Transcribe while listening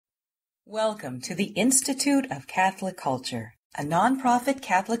Welcome to the Institute of Catholic Culture, a nonprofit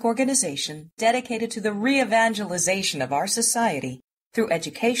Catholic organization dedicated to the re-evangelization of our society through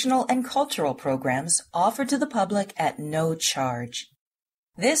educational and cultural programs offered to the public at no charge.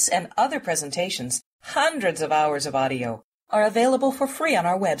 This and other presentations, hundreds of hours of audio, are available for free on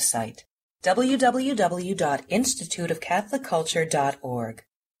our website, www.instituteofcatholicculture.org.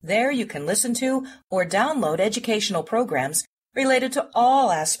 There you can listen to or download educational programs related to all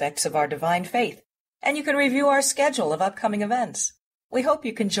aspects of our divine faith, and you can review our schedule of upcoming events. We hope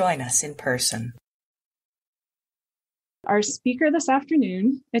you can join us in person. Our speaker this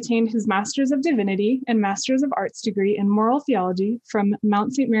afternoon attained his Master's of Divinity and Master's of Arts degree in Moral Theology from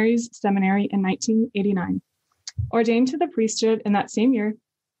Mount St. Mary's Seminary in 1989. Ordained to the priesthood in that same year,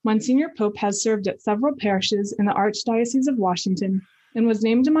 Monsignor Pope has served at several parishes in the Archdiocese of Washington and was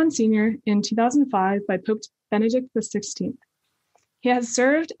named a Monsignor in 2005 by Pope Benedict XVI. He has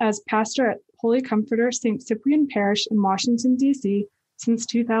served as pastor at Holy Comforter St. Cyprian Parish in Washington, D.C. since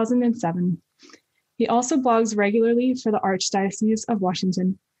 2007. He also blogs regularly for the Archdiocese of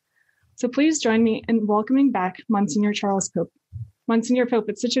Washington. So please join me in welcoming back Monsignor Charles Pope. Monsignor Pope,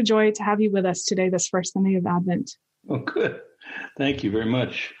 it's such a joy to have you with us today, this first Sunday of Advent. Oh, good. Thank you very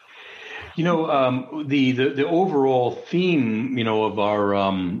much. You know, the overall theme, of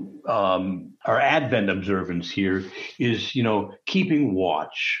our Advent observance here is, keeping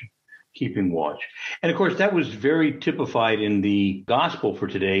watch. And of course, that was very typified in the gospel for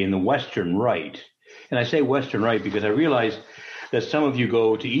today in the Western Rite. And I say Western Rite because I realize that some of you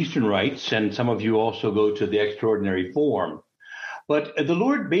go to Eastern rites and some of you also go to the extraordinary form. But the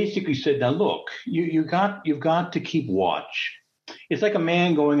Lord basically said, now look, you've got to keep watch. It's like a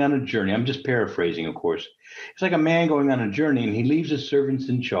man going on a journey. I'm just paraphrasing, of course. It's like a man going on a journey, and he leaves his servants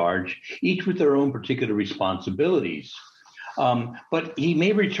in charge, each with their own particular responsibilities. But he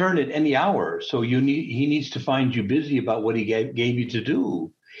may return at any hour, so he needs to find you busy about what he gave you to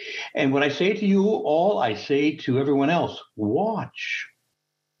do. And what I say to you all, I say to everyone else, watch.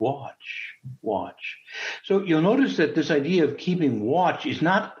 So you'll notice that this idea of keeping watch is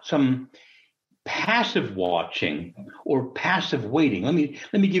not some passive watching or passive waiting. Let me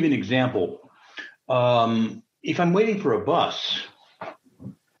give you an example. If I'm waiting for a bus,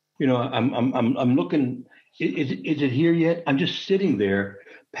 I'm looking. Is it here yet? I'm just sitting there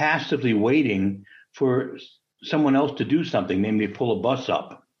passively waiting for someone else to do something, namely pull a bus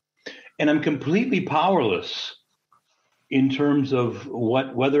up, and I'm completely powerless in terms of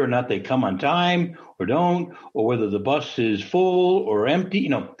whether or not they come on time or don't, or whether the bus is full or empty.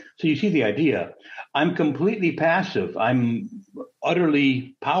 So you see the idea. I'm completely passive. I'm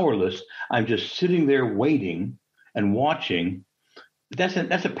utterly powerless. I'm just sitting there waiting and watching. That's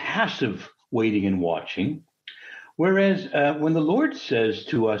a passive waiting and watching. Whereas when the Lord says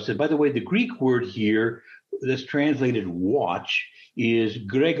to us, and by the way, the Greek word here that's translated watch is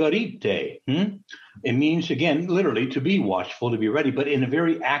gregorite. It means, again, literally to be watchful, to be ready, but in a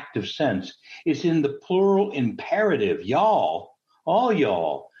very active sense. It's in the plural imperative. Y'all, all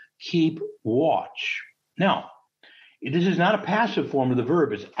y'all, keep watch. Now, this is not a passive form of the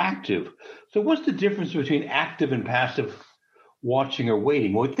verb. It's active. So what's the difference between active and passive watching or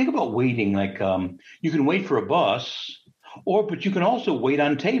waiting? Well, think about waiting like you can wait for a bus, but you can also wait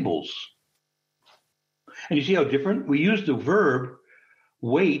on tables. And you see how different? We use the verb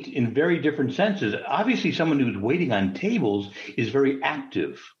wait in very different senses. Obviously, someone who's waiting on tables is very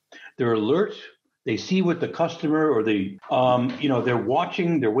active. They're alert. They see what the customer or they're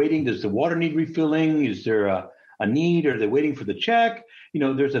watching, they're waiting. Does the water need refilling? Is there a need? Are they waiting for the check?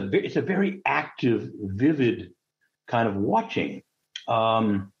 It's a very active, vivid kind of watching.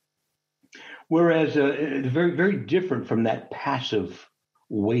 Whereas very, very different from that passive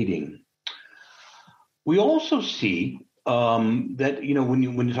waiting. We also see that, when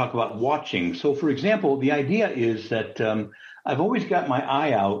you talk about watching. So, for example, the idea is that I've always got my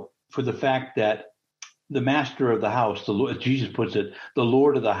eye out for the fact that the master of the house, the Lord, as Jesus puts it, the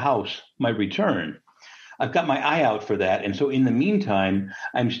Lord of the house might return. I've got my eye out for that. And so in the meantime,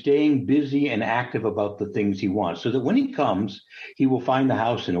 I'm staying busy and active about the things he wants so that when he comes, he will find the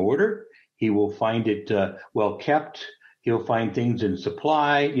house in order. He will find it well kept. He'll find things in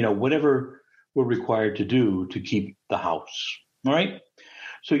supply, whatever we're required to do to keep the house. All right.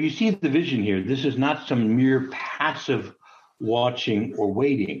 So you see the vision here. This is not some mere passive watching or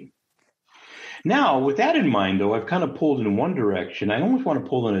waiting. Now, with that in mind, though, I've kind of pulled in one direction. I almost want to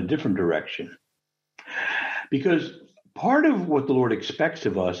pull in a different direction. Because part of what the Lord expects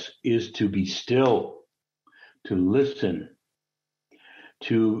of us is to be still, to listen,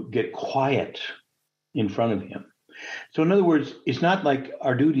 to get quiet in front of him. So in other words, it's not like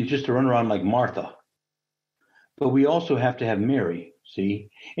our duty is just to run around like Martha, but we also have to have Mary, see?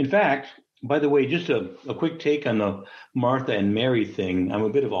 In fact, by the way, just a quick take on the Martha and Mary thing. I'm a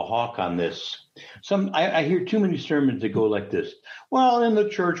bit of a hawk on this. I hear too many sermons that go like this. Well, in the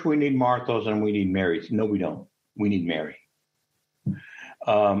church, we need Marthas and we need Marys. No, we don't. We need Mary,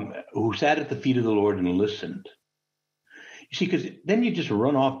 who sat at the feet of the Lord and listened. You see, because then you just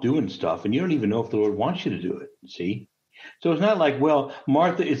run off doing stuff and you don't even know if the Lord wants you to do it, see? So it's not like, well,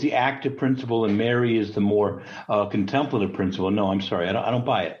 Martha is the active principle and Mary is the more contemplative principle. No, I'm sorry. I don't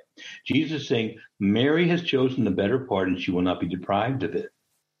buy it. Jesus is saying Mary has chosen the better part and she will not be deprived of it.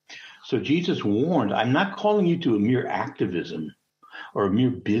 So Jesus warned, I'm not calling you to a mere activism or a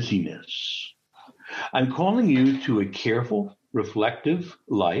mere busyness. I'm calling you to a careful, reflective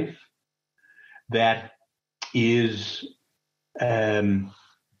life that is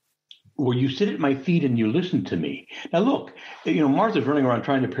where you sit at my feet and you listen to me. Now, look, Martha's running around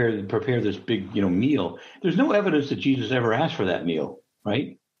trying to prepare this big, meal. There's no evidence that Jesus ever asked for that meal,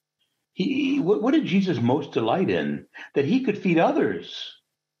 right? What did Jesus most delight in? That he could feed others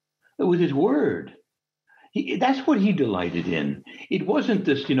with his word. That's what he delighted in. It wasn't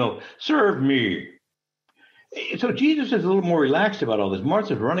this, serve me. So Jesus is a little more relaxed about all this.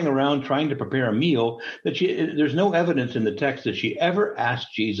 Martha's running around trying to prepare a meal there's no evidence in the text that she ever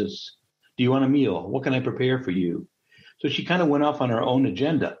asked Jesus, do you want a meal? What can I prepare for you? So she kind of went off on her own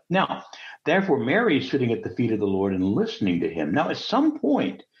agenda. Now, therefore, Mary is sitting at the feet of the Lord and listening to him. Now, at some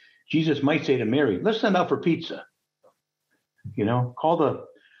point, Jesus might say to Mary, let's send out for pizza. Call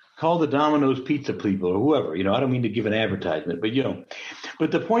the Domino's pizza people or whoever. I don't mean to give an advertisement,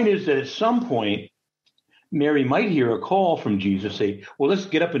 but the point is that at some point, Mary might hear a call from Jesus say, well, let's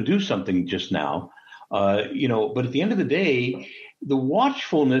get up and do something just now. But at the end of the day, the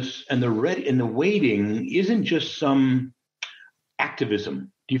watchfulness and the waiting isn't just some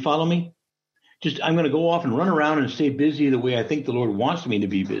activism. Do you follow me? I'm going to go off and run around and stay busy the way I think the Lord wants me to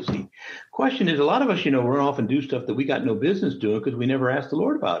be busy. Question is, a lot of us, run off and do stuff that we got no business doing because we never asked the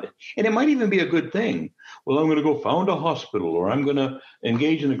Lord about it. And it might even be a good thing. Well, I'm going to go found a hospital or I'm going to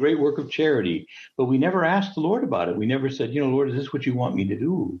engage in a great work of charity. But we never asked the Lord about it. We never said, Lord, is this what you want me to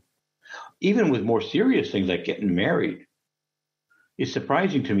do? Even with more serious things like getting married. It's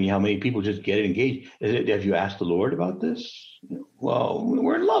surprising to me how many people just get engaged. Have you asked the Lord about this? Well,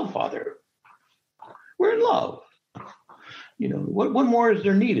 we're in love, Father. We're in love. What more is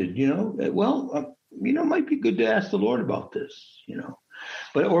there needed? It might be good to ask the Lord about this,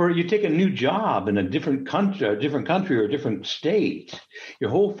 or you take a new job in a different country or a different state. Your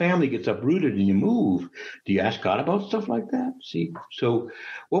whole family gets uprooted and you move. Do you ask God about stuff like that? See, so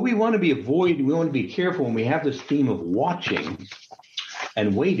what we want to we want to be careful when we have this theme of watching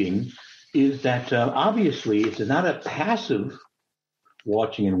and waiting is that obviously it's not a passive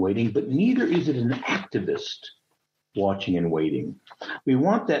watching and waiting, but neither is it an activist watching and waiting. We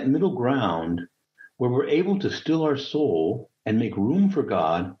want that middle ground where we're able to still our soul and make room for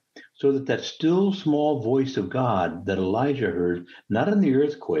God so that still small voice of God that Elijah heard, not in the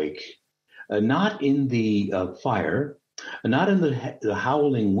earthquake, not in the fire, not in the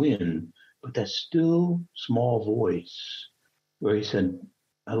howling wind, but that still small voice where he said,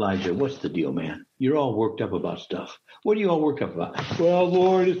 Elijah, what's the deal, man? You're all worked up about stuff. What are you all worked up about? Well,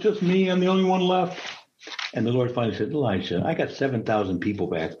 Lord, it's just me. I'm the only one left. And the Lord finally said, Elijah, I got 7,000 people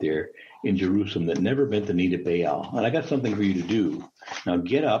back there in Jerusalem that never bent the knee to Baal. And I got something for you to do. Now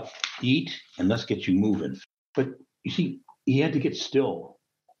get up, eat, and let's get you moving. But you see, he had to get still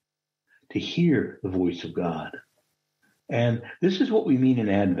to hear the voice of God. And this is what we mean in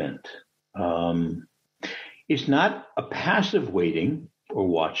Advent. It's not a passive waiting or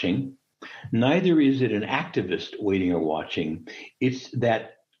watching. Neither is it an activist waiting or watching. It's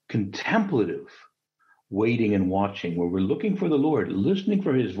that contemplative waiting and watching where we're looking for the Lord, listening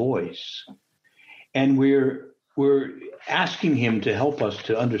for his voice. And we're asking him to help us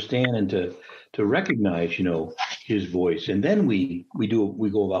to understand and to recognize, his voice. And then we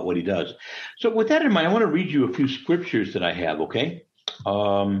go about what he does. So with that in mind, I want to read you a few scriptures that I have, okay?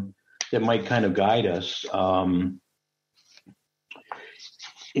 That might kind of guide us.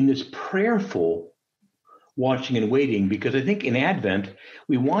 In this prayerful watching and waiting, because I think in Advent,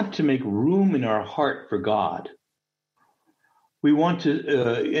 we want to make room in our heart for God. We want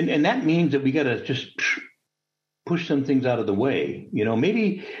to, and that means that we got to just push some things out of the way.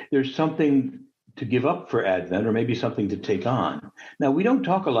 Maybe there's something to give up for Advent or maybe something to take on. Now, we don't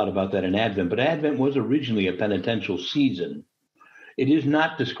talk a lot about that in Advent, but Advent was originally a penitential season. It is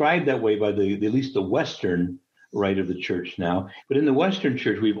not described that way by at least the Western rite of the church now. But in the Western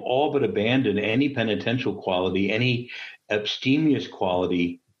church, we've all but abandoned any penitential quality, any abstemious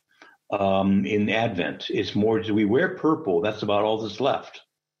quality in Advent. It's more, we wear purple. That's about all that's left.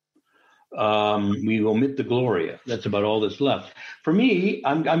 We omit the Gloria. That's about all that's left. For me,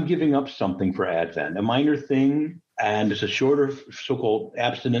 I'm giving up something for Advent, a minor thing, and it's a shorter so-called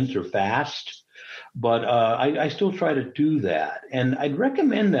abstinence or fast. But I still try to do that. And I'd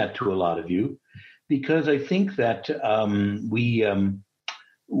recommend that to a lot of you because I think that we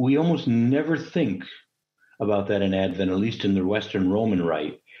almost never think about that in Advent, at least in the Western Roman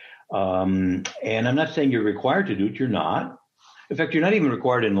Rite. And I'm not saying you're required to do it. You're not. In fact, you're not even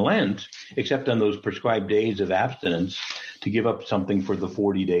required in Lent, except on those prescribed days of abstinence, to give up something for the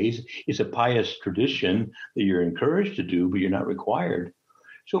 40 days. It's a pious tradition that you're encouraged to do, but you're not required.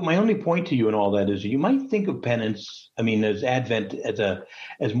 So my only point to you in all that is you might think of penance, as Advent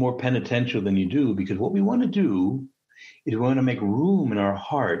as more penitential than you do, because what we want to do is we want to make room in our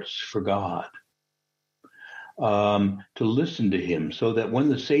hearts for God, to listen to him, so that when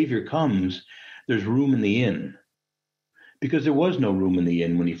the Savior comes, there's room in the inn. Because there was no room in the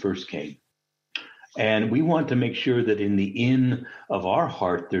inn when he first came. And we want to make sure that in the inn of our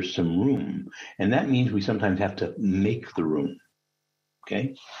heart, there's some room. And that means we sometimes have to make the room.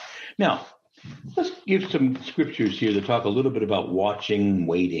 Okay? Now, let's give some scriptures here to talk a little bit about watching and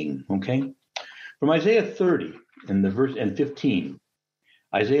waiting. Okay? From Isaiah 30 and 15.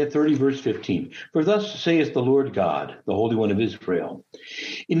 Isaiah 30, verse 15. For thus saith the Lord God, the Holy One of Israel,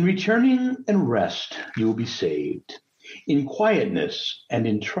 in returning and rest you will be saved. In quietness and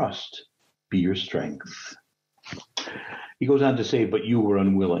in trust be your strength. He goes on to say, but you were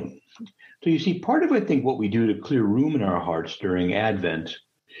unwilling. So you see, part of, I think, what we do to clear room in our hearts during Advent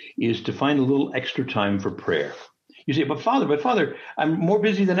is to find a little extra time for prayer. You say, but Father, I'm more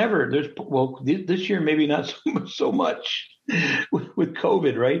busy than ever. This year, maybe not so much with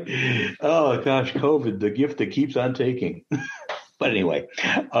COVID, right? Oh gosh, COVID, the gift that keeps on taking. But anyway,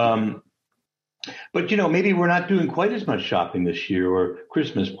 but, maybe we're not doing quite as much shopping this year or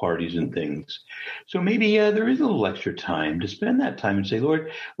Christmas parties and things. So maybe there is a little extra time to spend that time and say,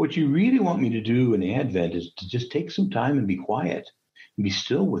 Lord, what you really want me to do in Advent is to just take some time and be quiet and be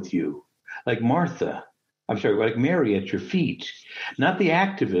still with you. Like Mary at your feet, not the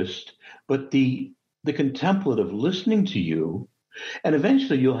activist, but the contemplative, listening to you. And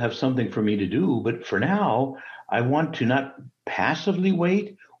eventually you'll have something for me to do. But for now, I want to not passively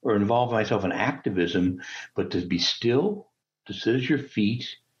wait or involve myself in activism, but to be still, to sit at your feet,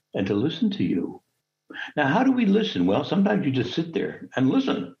 and to listen to you. Now, how do we listen? Well, sometimes you just sit there and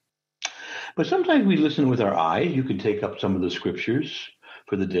listen. But sometimes we listen with our eyes. You can take up some of the scriptures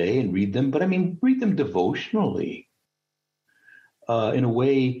for the day and read them, but read them devotionally in a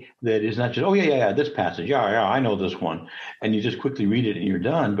way that is not just, this passage, yeah, I know this one, and you just quickly read it and you're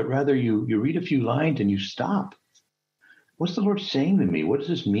done, but rather you read a few lines and you stop. What's the Lord saying to me? What does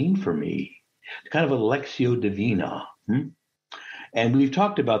this mean for me? It's kind of a Lectio Divina. And we've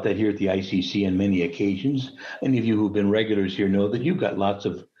talked about that here at the ICC on many occasions. Any of you who've been regulars here know that you've got lots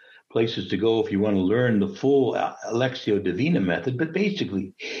of places to go if you want to learn the full Lectio Divina method. But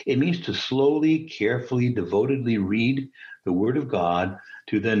basically, it means to slowly, carefully, devotedly read the Word of God,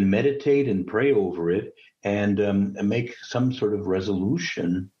 to then meditate and pray over it and make some sort of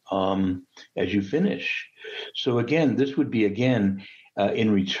resolution as you finish. So again, this would be in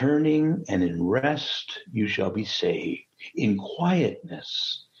returning and in rest, you shall be saved. In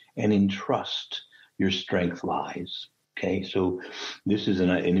quietness and in trust, your strength lies. Okay, so this is an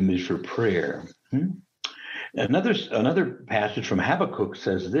image for prayer. Another passage from Habakkuk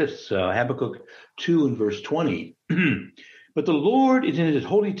says this, Habakkuk 2 and verse 20. But the Lord is in his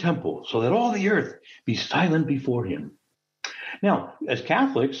holy temple, so that all the earth be silent before him. Now, as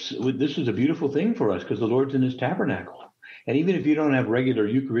Catholics, this is a beautiful thing for us because the Lord's in his tabernacle. And even if you don't have regular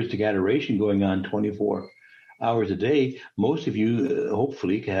Eucharistic adoration going on 24 hours a day, most of you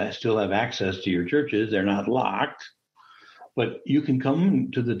hopefully still have access to your churches. They're not locked. But you can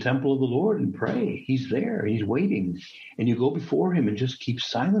come to the temple of the Lord and pray. He's there. He's waiting. And you go before him and just keep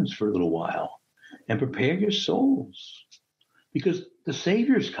silence for a little while and prepare your souls because the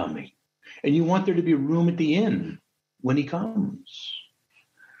Savior's coming. And you want there to be room at the inn when he comes.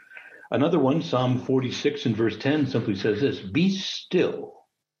 Another one, Psalm 46 and verse 10 simply says this, be still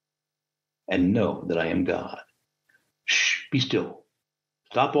and know that I am God. Shh, be still.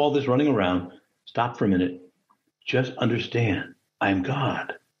 Stop all this running around. Stop for a minute. Just understand, I am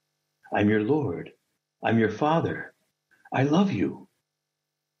God. I'm your Lord. I'm your Father. I love you.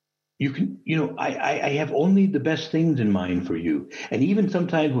 I have only the best things in mind for you. And even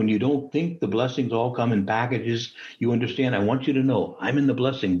sometimes when you don't think the blessings all come in packages, you understand, I want you to know I'm in the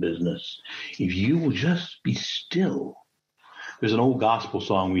blessing business. If you will just be still. There's an old gospel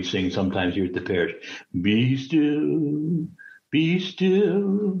song we sing sometimes here at the parish. Be still, be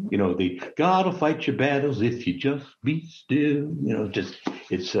still. The God will fight your battles if you just be still.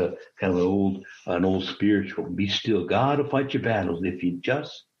 It's a kind of an old spiritual. Be still. God will fight your battles if you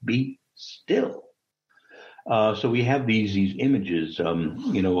just be still. So we have these images,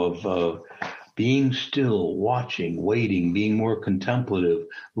 of being still, watching, waiting, being more contemplative,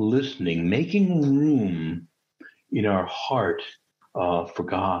 listening, making room in our heart for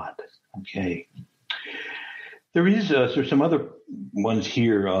God. Okay. There's some other ones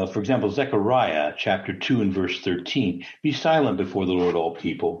here. For example, Zechariah chapter 2 and verse 13. Be silent before the Lord, all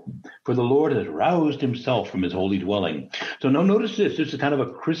people, for the Lord has roused himself from his holy dwelling. So now notice this. This is kind of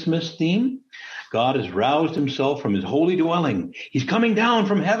a Christmas theme. God has roused himself from his holy dwelling. He's coming down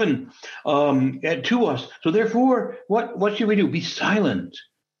from heaven to us. So therefore, what should we do? Be silent.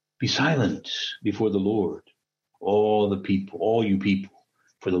 Be silent before the Lord, all you people,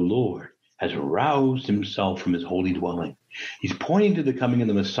 for the Lord has roused himself from his holy dwelling. He's pointing to the coming of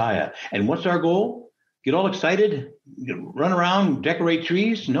the Messiah. And what's our goal? Get all excited? Run around, decorate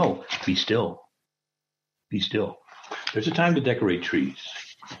trees? No, be still. Be still. There's a time to decorate trees,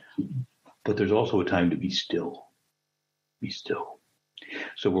 but there's also a time to be still. Be still.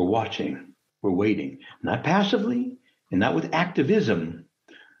 So we're watching, we're waiting, not passively and not with activism,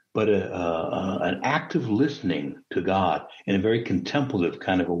 but an active listening to God in a very contemplative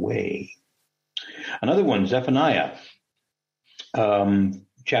kind of a way. Another one, Zephaniah,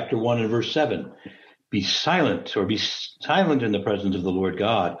 chapter 1 and verse 7. Be silent in the presence of the Lord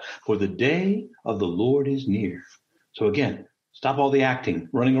God, for the day of the Lord is near. So again, stop all the acting,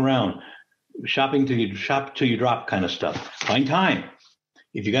 running around, shopping till you drop kind of stuff. Find time.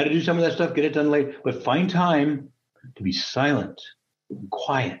 If you got to do some of that stuff, get it done later. But find time to be silent and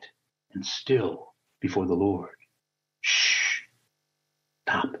quiet and still before the Lord. Shh.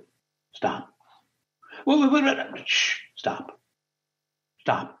 Stop. Wait. Shh. Stop.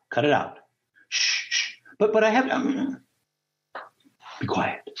 Cut it out. Shh. But I have be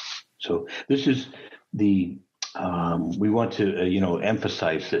quiet. So this is the we want to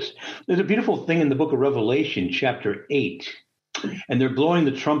emphasize this. There's a beautiful thing in the book of Revelation, chapter 8. And they're blowing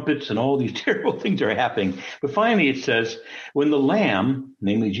the trumpets and all these terrible things are happening. But finally it says, when the Lamb,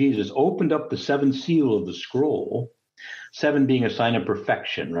 namely Jesus, opened up the seventh seal of the scroll, 7 being a sign of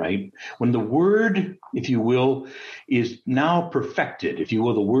perfection, right? When the word, if you will, is now perfected, if you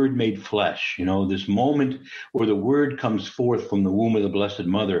will, the word made flesh, this moment where the word comes forth from the womb of the Blessed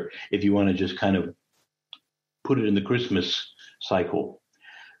Mother, if you want to just kind of put it in the Christmas cycle.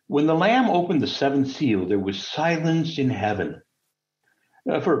 When the Lamb opened the seventh seal, there was silence in heaven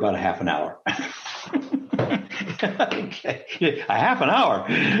for about a half an hour. Okay. A half an hour,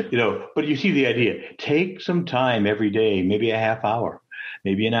 but you see the idea. Take some time every day, maybe a half hour,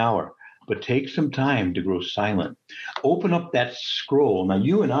 maybe an hour, but take some time to grow silent. Open up that scroll. Now,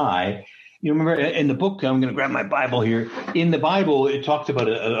 you and I, remember in the book, I'm going to grab my Bible here. In the Bible, it talks about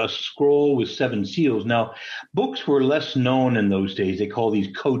a scroll with 7 seals. Now, books were less known in those days. They call these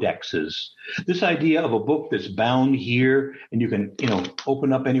codexes. This idea of a book that's bound here and you can,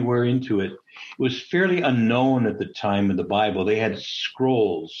 open up anywhere into it, was fairly unknown at the time of the Bible. They had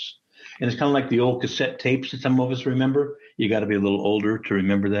scrolls. And it's kind of like the old cassette tapes that some of us remember. You got to be a little older to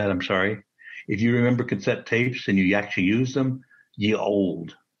remember that. I'm sorry. If you remember cassette tapes and you actually use them, you're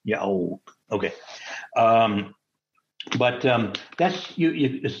old. Okay. But that's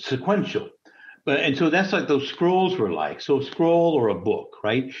it's sequential. And so that's like those scrolls were like. So a scroll or a book,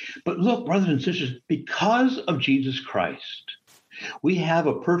 right? But look, brothers and sisters, because of Jesus Christ, we have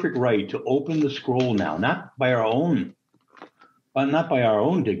a perfect right to open the scroll now, not by our own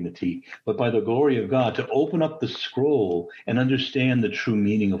dignity, but by the glory of God, to open up the scroll and understand the true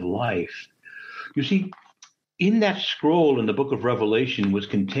meaning of life. You see, in that scroll in the book of Revelation was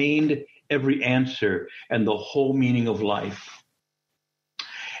contained every answer and the whole meaning of life.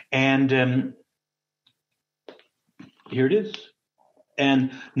 And here it is.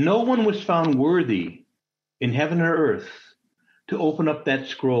 And no one was found worthy in heaven or earth to open up that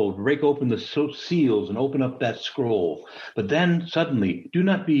scroll, break open the seals and open up that scroll. But then suddenly, do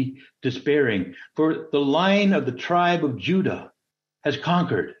not be despairing, for the Lion of the tribe of Judah has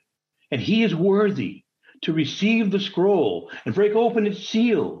conquered, and he is worthy to receive the scroll and break open its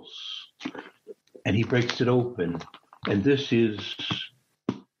seals. And he breaks it open. And this is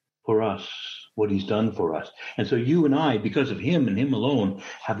for us what he's done for us. And so you and I, because of him and him alone,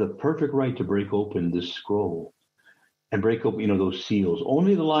 have the perfect right to break open this scroll and break open, those seals.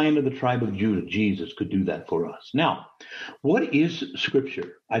 Only the Lion of the tribe of Judah, Jesus, could do that for us. Now, what is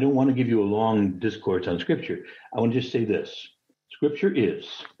Scripture? I don't want to give you a long discourse on Scripture. I want to just say this. Scripture is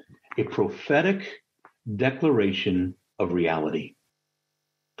a prophetic declaration of reality.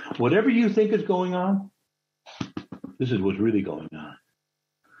 Whatever you think is going on, this is what's really going on.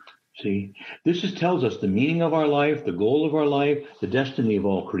 See, this tells us the meaning of our life, the goal of our life, the destiny of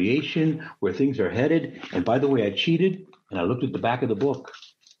all creation, where things are headed. And by the way, I cheated and I looked at the back of the book.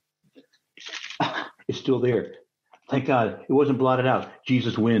 It's still there. Thank God it wasn't blotted out.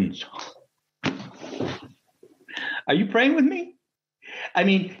 Jesus wins. Are you praying with me? I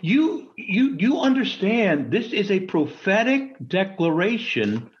mean, you understand this is a prophetic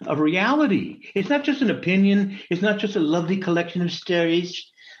declaration of reality. It's not just an opinion. It's not just a lovely collection of stories,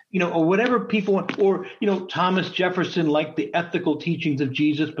 or whatever people want. Or, Thomas Jefferson liked the ethical teachings of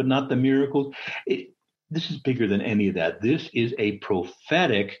Jesus, but not the miracles. This is bigger than any of that. This is a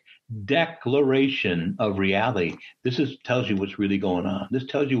prophetic declaration of reality. This tells you what's really going on. This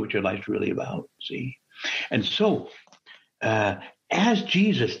tells you what your life's really about, see? And so, as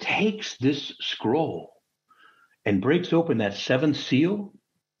Jesus takes this scroll and breaks open that seventh seal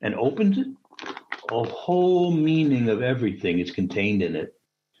and opens it, a whole meaning of everything is contained in it.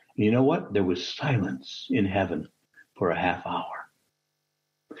 And you know what? There was silence in heaven for a half hour.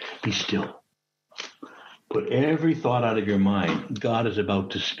 Be still. Put every thought out of your mind. God is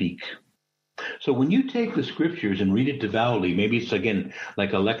about to speak. So when you take the scriptures and read it devoutly, maybe it's again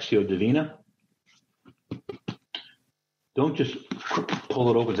like Lectio Divina. Don't just pull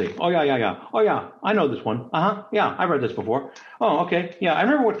it over and say, oh, yeah, I know this one. Yeah, I've read this before. Oh, okay, yeah, I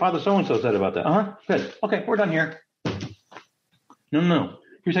remember what Father so-and-so said about that. Good, okay, we're done here. No,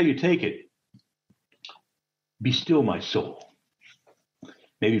 here's how you take it. Be still, my soul.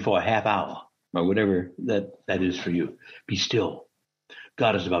 Maybe for a half hour or whatever that is for you. Be still.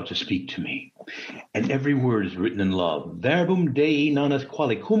 God is about to speak to me. And every word is written in love. Verbum Dei non est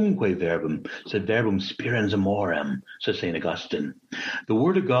qualicumque verbum, sed verbum spirens amorem, says St. Augustine. The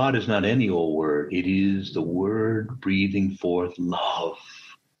word of God is not any old word. It is the word breathing forth love.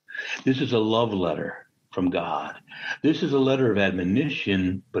 This is a love letter from God. This is a letter of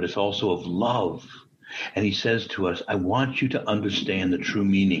admonition, but it's also of love. And he says to us, I want you to understand the true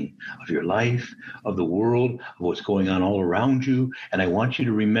meaning of your life, of the world, of what's going on all around you. And I want you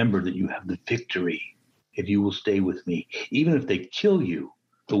to remember that you have the victory if you will stay with me. Even if they kill you,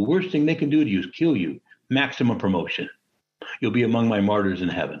 the worst thing they can do to you is kill you. Maximum promotion. You'll be among my martyrs in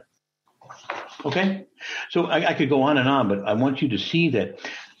heaven. Okay? So I could go on, but I want you to see that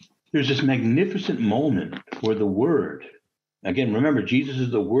there's this magnificent moment where the word, again, remember, Jesus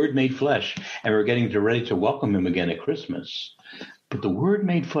is the Word made flesh, and we're getting ready to welcome him again at Christmas. But the Word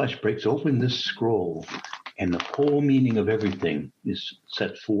made flesh breaks open this scroll, and the whole meaning of everything is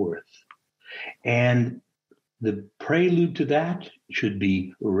set forth. And the prelude to that should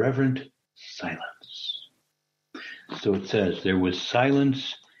be reverent silence. So it says, there was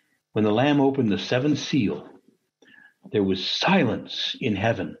silence when the Lamb opened the seventh seal. There was silence in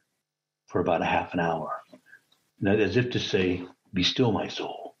heaven for about a half an hour. As if to say, be still, my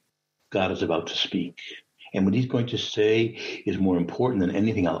soul. God is about to speak. And what he's going to say is more important than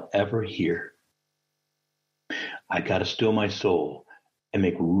anything I'll ever hear. I got to still my soul and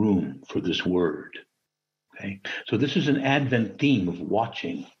make room for this word. Okay. So this is an Advent theme of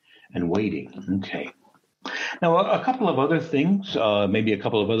watching and waiting. Okay. Now, a couple of other things, maybe a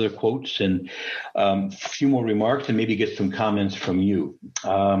couple of other quotes and a few more remarks, and maybe get some comments from you.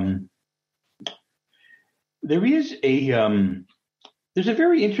 There's a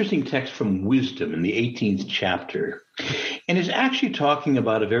very interesting text from Wisdom in the 18th chapter, and it's actually talking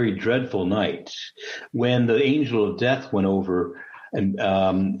about a very dreadful night when the angel of death went over and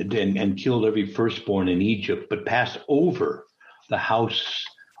killed every firstborn in Egypt, but passed over the house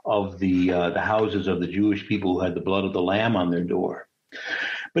of the houses of the Jewish people who had the blood of the Lamb on their door.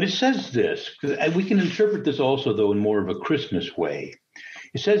 But it says this, because we can interpret this also, though, in more of a Christmas way.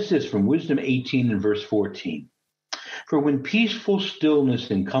 It says this from Wisdom 18 and verse 14. For when peaceful stillness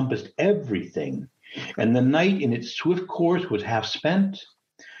encompassed everything, and the night in its swift course was half spent,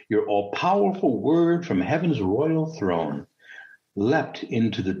 your all-powerful word from heaven's royal throne leapt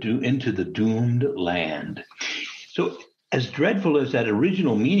into the doomed land. So as dreadful as that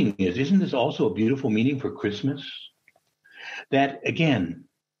original meaning is, isn't this also a beautiful meaning for Christmas? That, again,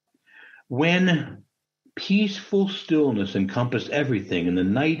 when peaceful stillness encompassed everything, and the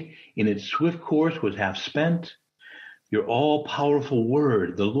night in its swift course was half spent, your all-powerful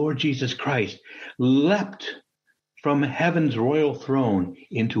word, the Lord Jesus Christ, leapt from heaven's royal throne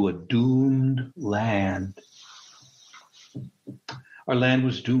into a doomed land. Our land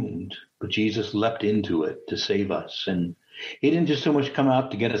was doomed, but Jesus leapt into it to save us. And he didn't just so much come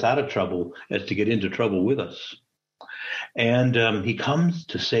out to get us out of trouble as to get into trouble with us. And he comes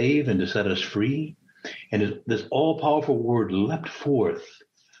to save and to set us free. And this all-powerful word leapt forth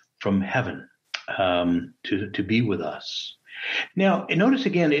from heaven to be with us. Now, and notice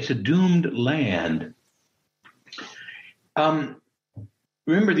again, it's a doomed land.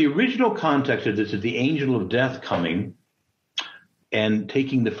 Remember, the original context of this is the angel of death coming and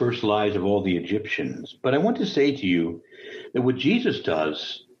taking the first lives of all the Egyptians. But I want to say to you that what Jesus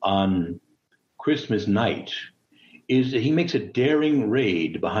does on Christmas night is that he makes a daring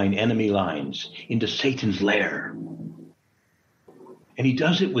raid behind enemy lines into Satan's lair. And he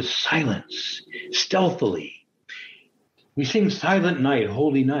does it with silence, stealthily. We sing Silent Night,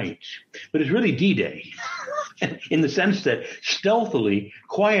 Holy Night, but it's really D-Day in the sense that stealthily,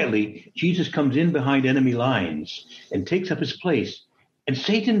 quietly, Jesus comes in behind enemy lines and takes up his place. And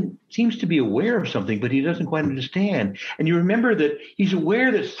Satan seems to be aware of something, but he doesn't quite understand. And you remember that he's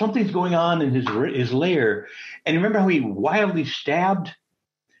aware that something's going on in his lair. And remember how he wildly stabbed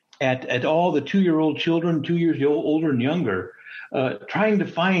at all the 2-year-old children, 2 years older and younger, trying to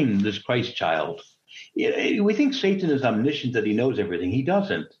find this Christ child. We think Satan is omniscient, that he knows everything. He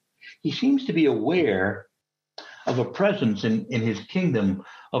doesn't. He seems to be aware of a presence in his kingdom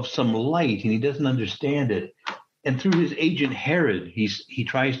of some light, and he doesn't understand it. And through his agent Herod, he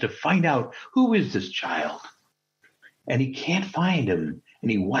tries to find out, who is this child? And he can't find him,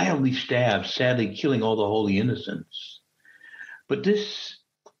 and he wildly stabs, sadly killing all the holy innocents. But this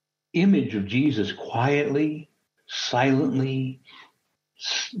image of Jesus quietly, silently,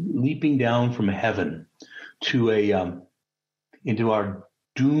 leaping down from heaven to into our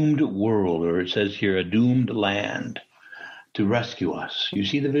doomed world, or it says here, a doomed land, to rescue us. You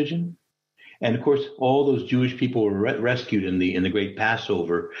see the vision? And of course, all those Jewish people were rescued in the great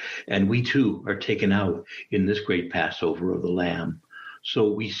Passover, and we too are taken out in this great Passover of the Lamb.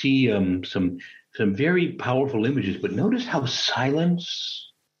 So we see some very powerful images, but notice how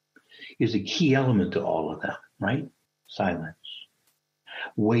silence is a key element to all of them, right? Silence,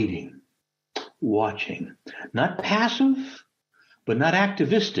 waiting, watching, not passive, but not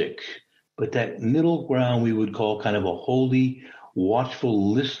activistic, but that middle ground we would call kind of a holy,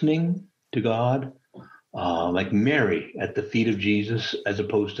 watchful listening to God, like Mary at the feet of Jesus, as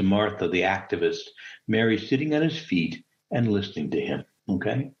opposed to Martha, the activist. Mary sitting at his feet and listening to him.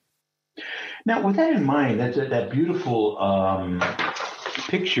 Okay. Now, with that in mind, that's that beautiful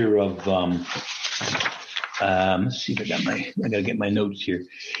picture of. Let's see if I gotta get my notes here.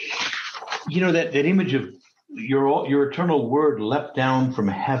 You know, that image of your eternal word leapt down from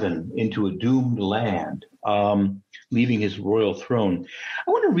heaven into a doomed land, leaving his royal throne.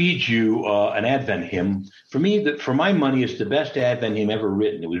 I want to read you an Advent hymn. For my money, it's the best Advent hymn ever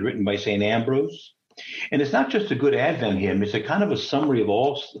written. It was written by St. Ambrose. And it's not just a good Advent hymn. It's a kind of a summary of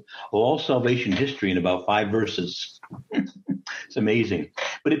all salvation history in about 5 verses. It's amazing.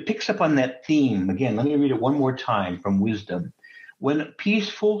 But it picks up on that theme. Again, let me read it one more time from Wisdom. When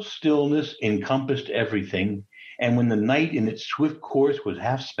peaceful stillness encompassed everything, and when the night in its swift course was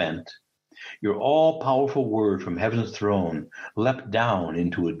half spent, your all-powerful word from heaven's throne leapt down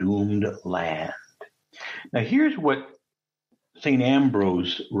into a doomed land. Now, here's what St.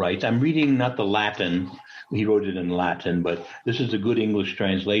 Ambrose writes. I'm reading not the Latin. He wrote it in Latin, but this is a good English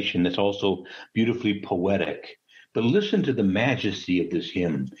translation that's also beautifully poetic. But listen to the majesty of this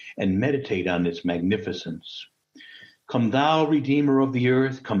hymn and meditate on its magnificence. Come thou, Redeemer of the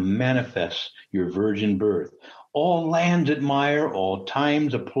earth, come manifest your virgin birth. All lands admire, all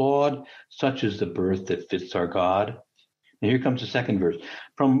times applaud, such is the birth that fits our God. And here comes the second verse.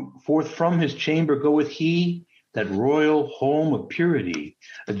 Forth from his chamber goeth he, that royal home of purity,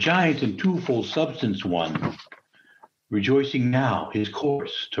 a giant and twofold substance one, rejoicing now his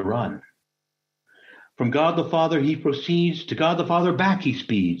course to run. From God the Father he proceeds, to God the Father back he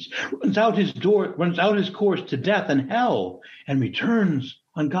speeds, runs out his course to death and hell, and returns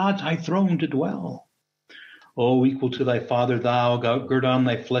on God's high throne to dwell. O equal to thy Father thou, gird on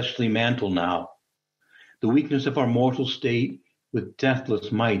thy fleshly mantle now. The weakness of our mortal state with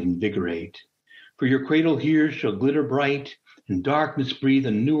deathless might invigorate. For your cradle here shall glitter bright, and darkness breathe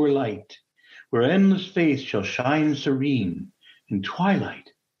a newer light, where endless faith shall shine serene, and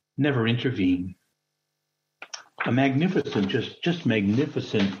twilight never intervene. A magnificent, just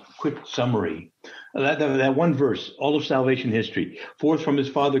magnificent quick summary That one verse, all of salvation history. Forth from his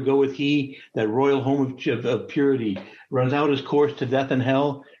Father goeth he, that royal home of purity, runs out his course to death and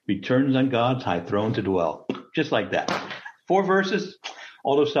hell, returns on God's high throne to dwell. Just like that. 4 verses,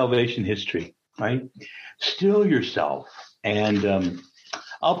 all of salvation history, right? Still yourself. And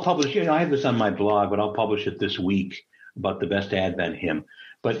I'll publish, I have this on my blog, but I'll publish it this week about the best Advent hymn.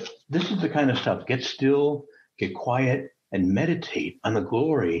 But this is the kind of stuff. Get still, get quiet, and meditate on the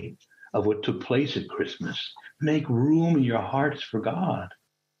glory of what took place at Christmas. Make room in your hearts for God.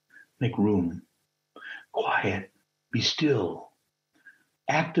 Make room. Quiet. Be still.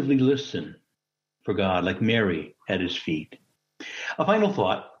 Actively listen for God, like Mary at his feet. A final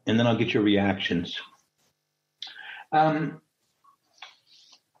thought, and then I'll get your reactions. A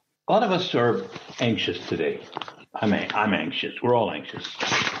lot of us are anxious today. I'm anxious. We're all anxious.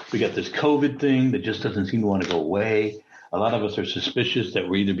 We got this COVID thing that just doesn't seem to want to go away. A lot of us are suspicious that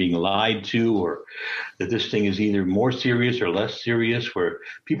we're either being lied to or that this thing is either more serious or less serious, where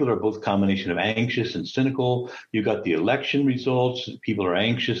people are both a combination of anxious and cynical. You've got the election results. People are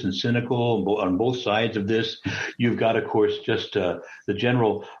anxious and cynical on both sides of this. You've got, of course, just the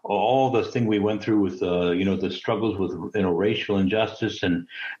general, all the thing we went through with, the struggles with, racial injustice and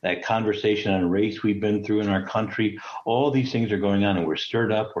that conversation on race we've been through in our country. All these things are going on and we're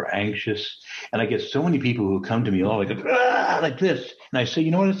stirred up. We're anxious. And I get so many people who come to me all like this. And I say,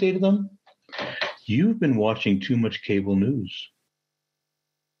 you know what I say to them? You've been watching too much cable news.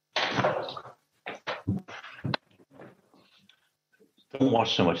 Don't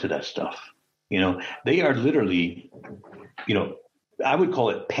watch so much of that stuff. They are literally, I would call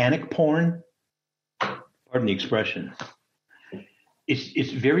it panic porn. Pardon the expression.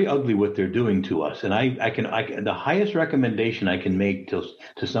 It's very ugly what they're doing to us. And I can the highest recommendation I can make to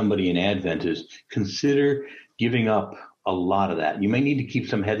somebody in Advent is consider giving up a lot of that. You may need to keep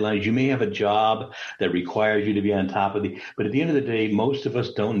some headlines. You may have a job that requires you to be on top of but at the end of the day, most of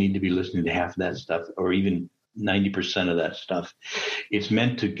us don't need to be listening to half of that stuff or even 90% of that stuff. It's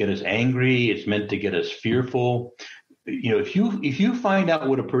meant to get us angry. It's meant to get us fearful. If you find out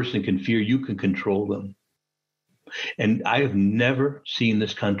what a person can fear, you can control them. And I have never seen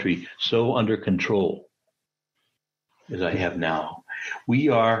this country so under control as I have now. We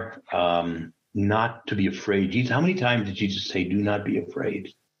are not to be afraid. Jesus, how many times did Jesus say, do not be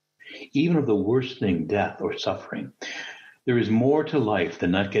afraid? Even of the worst thing, death or suffering. There is more to life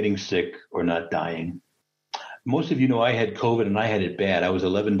than not getting sick or not dying. Most of you know I had COVID and I had it bad. I was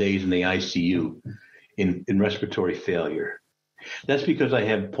 11 days in the ICU in respiratory failure. That's because I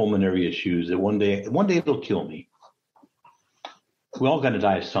have pulmonary issues that one day it'll kill me. We're all going to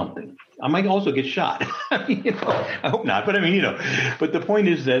die of something. I might also get shot. I hope not. But but the point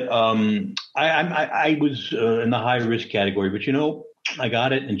is that I was in the high risk category, but I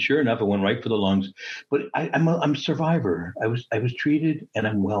got it. And sure enough, it went right for the lungs. But I'm a survivor. I was treated and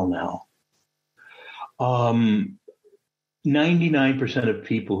I'm well now. 99% of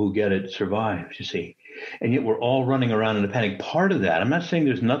people who get it survive, you see. And yet we're all running around in a panic. Part of that, I'm not saying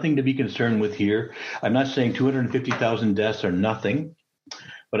there's nothing to be concerned with here. I'm not saying 250,000 deaths are nothing,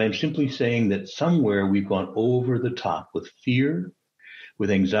 but I'm simply saying that somewhere we've gone over the top with fear, with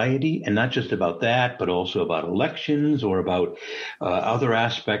anxiety, and not just about that, but also about elections or about other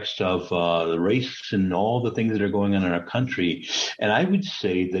aspects of the race and all the things that are going on in our country. And I would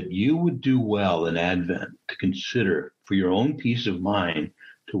say that you would do well in Advent to consider, for your own peace of mind,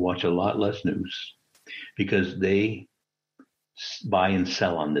 to watch a lot less news, because they buy and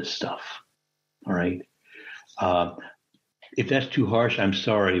sell on this stuff. All right. If that's too harsh, I'm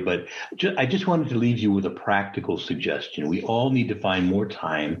sorry, but I just wanted to leave you with a practical suggestion. We all need to find more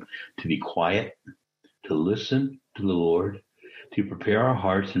time to be quiet, to listen to the Lord, to prepare our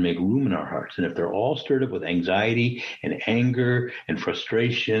hearts and make room in our hearts. And if they're all stirred up with anxiety and anger and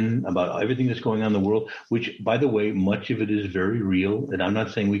frustration about everything that's going on in the world, which, by the way, much of it is very real, and I'm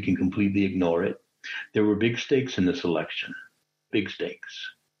not saying we can completely ignore it. There were big stakes in this election, big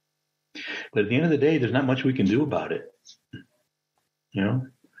stakes. But at the end of the day, there's not much we can do about it.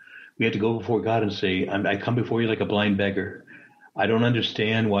 We have to go before God and say, I come before you like a blind beggar. I don't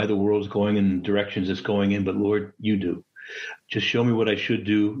understand why the world's going in directions it's going in, but Lord, you do. Just show me what I should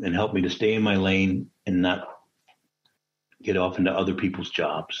do and help me to stay in my lane and not get off into other people's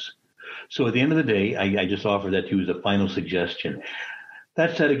jobs. So at the end of the day, I just offer that to you as a final suggestion.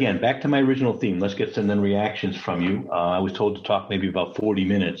 That said, again, back to my original theme. Let's get some then reactions from you. I was told to talk maybe about 40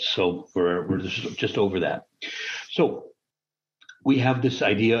 minutes, so we're just over that. So we have this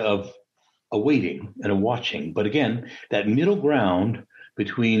idea of a waiting and a watching. But again, that middle ground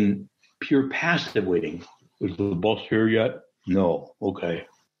between pure passive waiting. Is the bus here yet? No. Okay.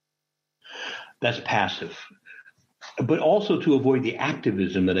 That's passive. But also to avoid the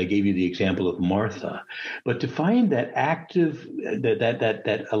activism that I gave you the example of Martha, but to find that active,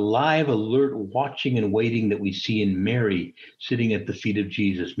 that alive, alert, watching and waiting that we see in Mary sitting at the feet of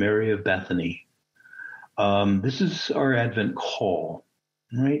Jesus, Mary of Bethany. This is our Advent call,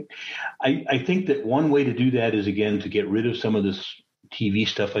 right? I think that one way to do that is, again, to get rid of some of this TV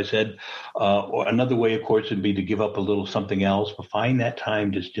stuff I said, or another way, of course, would be to give up a little something else, but find that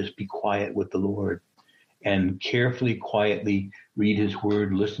time to just be quiet with the Lord and carefully, quietly read his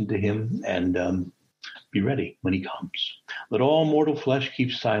word, listen to him, and be ready when he comes. Let all mortal flesh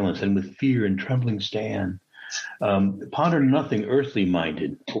keep silence, and with fear and trembling stand. Ponder nothing earthly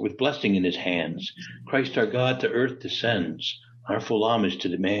minded, for with blessing in his hands, Christ our God to earth descends, our full homage to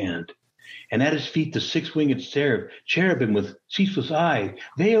demand. And at his feet the six-winged cherubim with ceaseless eye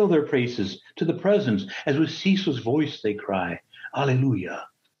veil their praises to the presence, as with ceaseless voice they cry, Alleluia,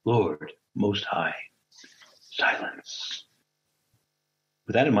 Lord Most High. Silence.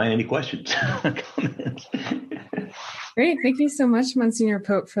 With that in mind, any questions? Comments? Great. Thank you so much, Monsignor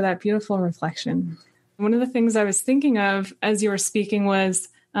Pope, for that beautiful reflection. One of the things I was thinking of as you were speaking was,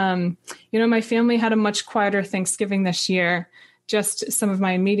 my family had a much quieter Thanksgiving this year, just some of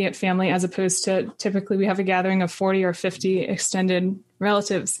my immediate family, as opposed to typically we have a gathering of 40 or 50 extended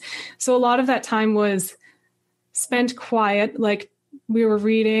relatives. So a lot of that time was spent quiet, like we were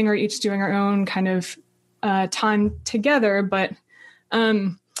reading or each doing our own kind of time together, but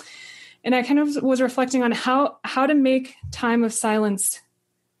and I kind of was reflecting on how to make time of silence.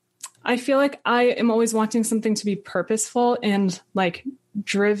 I feel like I am always wanting something to be purposeful and like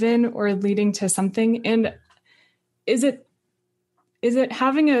driven or leading to something. And is it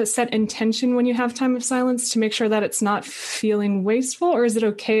having a set intention when you have time of silence to make sure that it's not feeling wasteful, or is it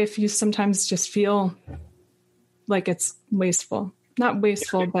okay if you sometimes just feel like it's wasteful? Not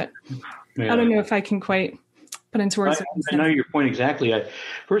wasteful, but yeah. I don't know if I can quite put into words. I know your point exactly.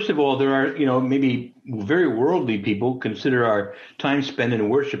 First of all, there are, maybe very worldly people consider our time spent in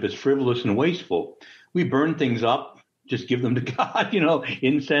worship as frivolous and wasteful. We burn things up, just give them to God,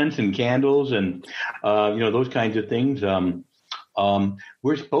 incense and candles and, those kinds of things.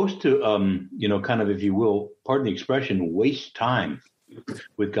 We're supposed to, kind of, if you will, pardon the expression, waste time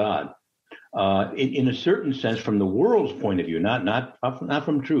with God. In a certain sense, from the world's point of view, not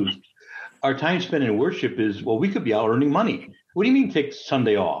from truth. Our time spent in worship is, we could be out earning money. What do you mean take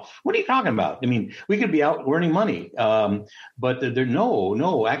Sunday off? What are you talking about? I mean, we could be out earning money. But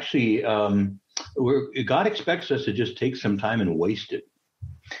actually, God expects us to just take some time and waste it.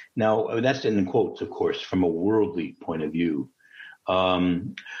 Now, that's in quotes, of course, from a worldly point of view.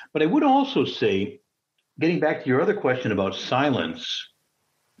 But I would also say, getting back to your other question about silence,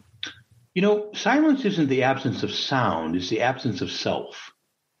 silence isn't the absence of sound, it's the absence of self.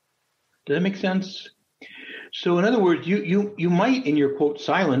 Does that make sense? So in other words, you might, in your quote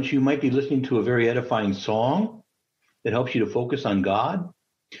silence, you might be listening to a very edifying song that helps you to focus on God,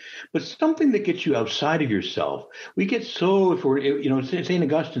 but something that gets you outside of yourself. We get so, if we're, St.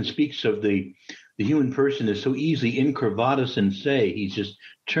 Augustine speaks of the human person is so easily incurvatus in se, he's just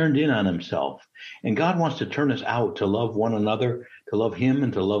turned in on himself. And God wants to turn us out to love one another, to love him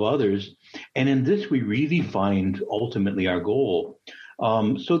and to love others. And in this, we really find ultimately our goal.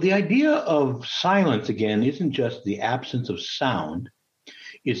 So the idea of silence, again, isn't just the absence of sound.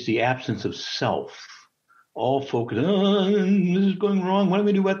 It's the absence of self. All focus, this is going wrong. What am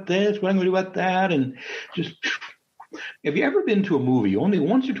I going to do about this? What am I going to do about that? And just, have you ever been to a movie? Only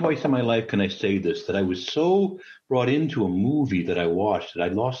once or twice in my life can I say this, that I was so brought into a movie that I watched that I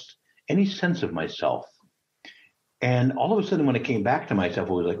lost any sense of myself. And all of a sudden, when I came back to myself,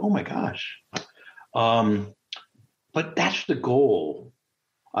 I was like, oh my gosh. But that's the goal,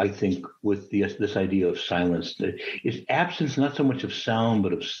 I think, with this idea of silence. It's absence not so much of sound,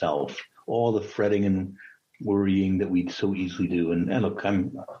 but of self, all the fretting and worrying that we so easily do. And look,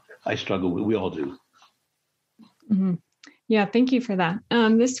 I struggle, we all do. Mm-hmm. Yeah, thank you for that.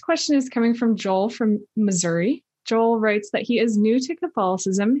 This question is coming from Joel from Missouri. Joel writes that he is new to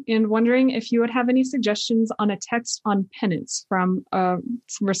Catholicism and wondering if you would have any suggestions on a text on penance from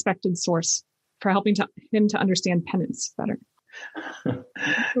some respected source for helping him to understand penance better.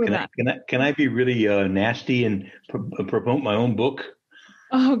 Can I be really nasty and promote my own book?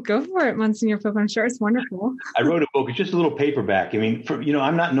 Oh, go for it, Monsignor Pope. I'm sure it's wonderful. I wrote a book. It's just a little paperback. I mean,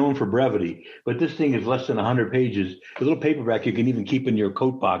 I'm not known for brevity, but this thing is less than 100 pages. A little paperback you can even keep in your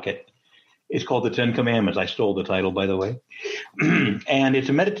coat pocket. It's called The 10 Commandments. I stole the title, by the way. And it's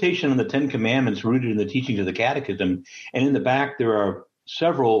a meditation on the 10 Commandments rooted in the teachings of the Catechism. And in the back, there are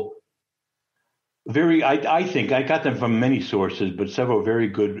several I think I got them from many sources, but several very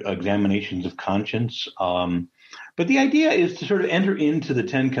good examinations of conscience. But the idea is to sort of enter into the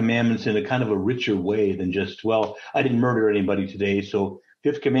Ten Commandments in a kind of a richer way than just, well, I didn't murder anybody today, so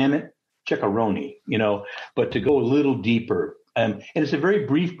Fifth Commandment, check-a-roni, but to go a little deeper. And it's a very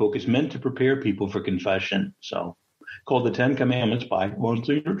brief book. It's meant to prepare people for confession. So called The 10 Commandments by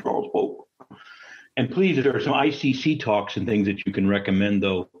Monsignor Charles Pope. And please, if there are some ICC talks and things that you can recommend,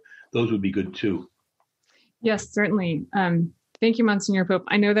 though, those would be good too. Yes, certainly. Thank you, Monsignor Pope.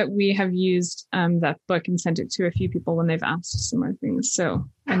 I know that we have used that book and sent it to a few people when they've asked similar things. So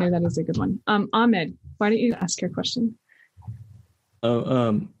I know that is a good one. Ahmed, why don't you ask your question?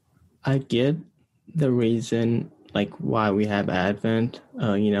 I get the reason, like, why we have Advent,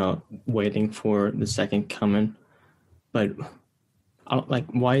 waiting for the second coming. But,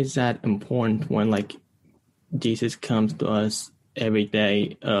 why is that important when, Jesus comes to us every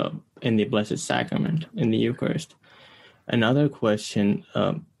day in the Blessed Sacrament, in the Eucharist? Another question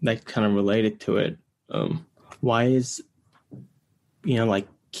that's kind of related to it, why is,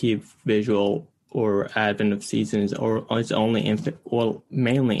 keep visual or Advent of Seasons, or it's only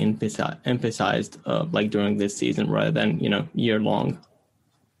mainly emphasized during this season rather than year long?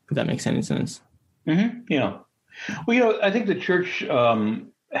 If that makes any sense. Mm-hmm. Yeah. Well, I think the Church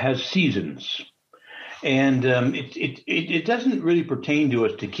has seasons, and it doesn't really pertain to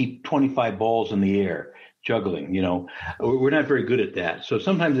us to keep 25 balls in the air juggling. We're not very good at that. So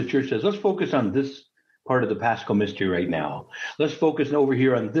sometimes the Church says, let's focus on this part of the Paschal mystery right now. Let's focus over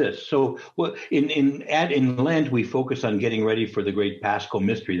here on this. So in Lent, we focus on getting ready for the great Paschal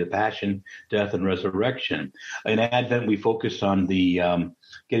mystery, the Passion, Death, and Resurrection. In Advent, we focus on the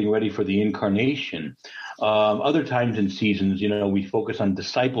getting ready for the Incarnation. Other times in seasons, we focus on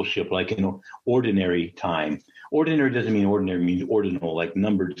discipleship, like in ordinary time. Ordinary doesn't mean ordinary, it means ordinal, like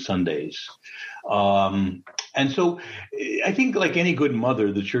numbered Sundays. And so I think, like any good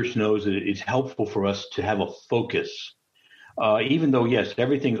mother, the Church knows that it's helpful for us to have a focus. Even though, yes,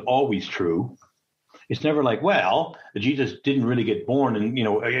 everything's always true. It's never like, well, Jesus didn't really get born and,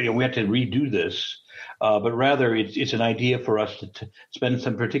 we have to redo this. But rather, it's an idea for us to spend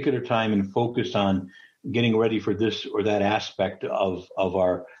some particular time and focus on getting ready for this or that aspect of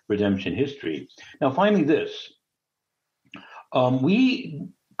our redemption history. Now, finally, this. We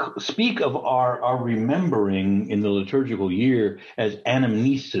speak of our remembering in the liturgical year as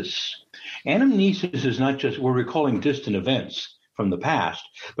anamnesis. Anamnesis is not just we're recalling distant events from the past,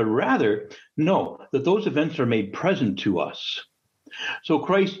 but rather, no, that those events are made present to us. So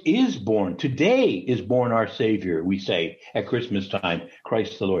Christ is born. Today is born our Savior, we say at Christmas time,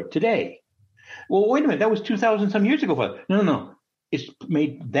 Christ the Lord. Today. Well, wait a minute, that was 2,000 some years ago, Father. No.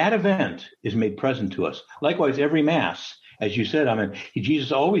 That event is made present to us. Likewise, every Mass. As you said,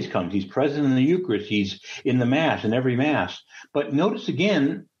 Jesus always comes. He's present in the Eucharist. He's in the Mass, in every Mass. But notice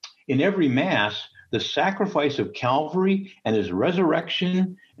again, in every Mass, the sacrifice of Calvary and his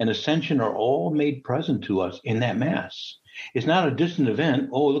resurrection and ascension are all made present to us in that Mass. It's not a distant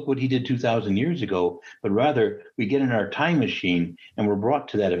event. Oh, look what he did 2,000 years ago. But rather, we get in our time machine and we're brought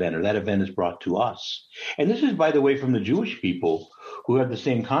to that event, or that event is brought to us. And this is, by the way, from the Jewish people who have the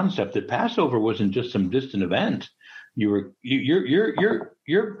same concept that Passover wasn't just some distant event. You're in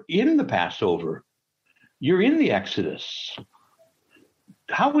the Passover. You're in the Exodus.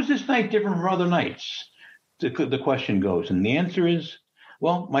 How was this night different from other nights? The question goes, and the answer is,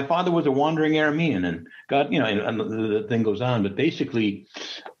 well, my father was a wandering Aramean, and God, and the thing goes on. But basically,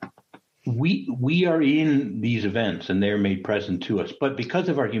 we are in these events, and they're made present to us. But because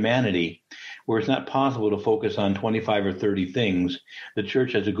of our humanity, where it's not possible to focus on 25 or 30 things, the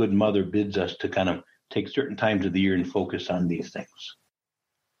Church, as a good mother, bids us to kind of take certain times of the year and focus on these things.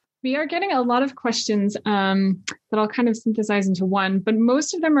 We are getting a lot of questions that I'll kind of synthesize into one, but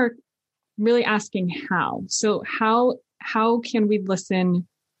most of them are really asking how. So how can we listen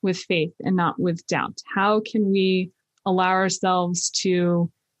with faith and not with doubt? How can we allow ourselves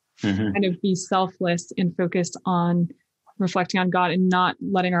to kind of be selfless and focused on reflecting on God and not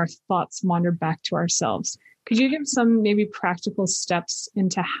letting our thoughts wander back to ourselves? Could you give some maybe practical steps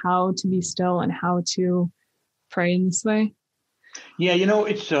into how to be still and how to pray in this way? Yeah,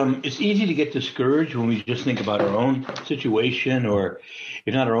 it's easy to get discouraged when we just think about our own situation, or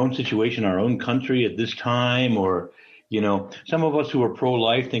if not our own situation, our own country at this time, or some of us who are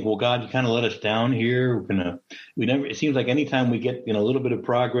pro-life think, well, God, you kind of let us down here. It seems like anytime we get a little bit of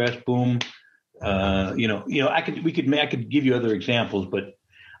progress, boom. I could give you other examples, but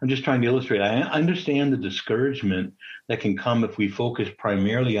I'm just trying to illustrate. I understand the discouragement that can come if we focus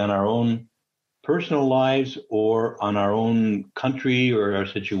primarily on our own personal lives or on our own country or our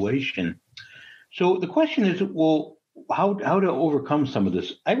situation. So the question is, well, how to overcome some of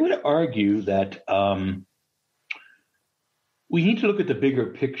this? I would argue that we need to look at the bigger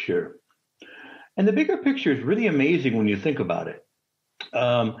picture. And the bigger picture is really amazing when you think about it.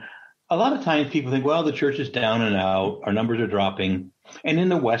 A lot of times people think, well, the church is down and out, our numbers are dropping. And in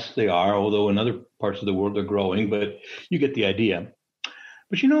the West they are, although in other parts of the world they're growing, but you get the idea.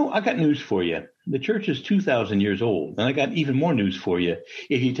 But I got news for you. The church is 2,000 years old. And I got even more news for you.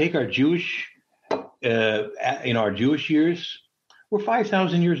 If you take our Jewish, our Jewish years, we're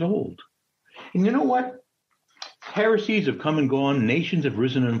 5,000 years old. And you know what? Heresies have come and gone. Nations have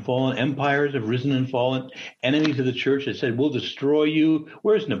risen and fallen. Empires have risen and fallen. Enemies of the church have said, we'll destroy you.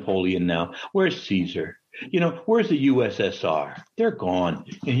 Where's Napoleon now? Where's Caesar? Where's the USSR? They're gone.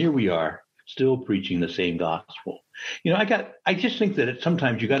 And here we are, still preaching the same gospel. I just think that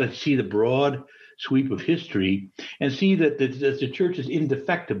sometimes you got to see the broad sweep of history and see that the church is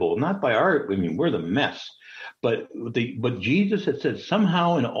indefectible, not by art. I mean, we're the mess. But Jesus had said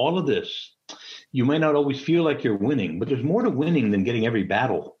somehow in all of this, you might not always feel like you're winning, but there's more to winning than getting every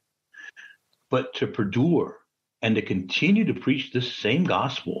battle. But to perdure and to continue to preach this same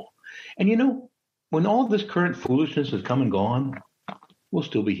gospel. And when all this current foolishness has come and gone, we'll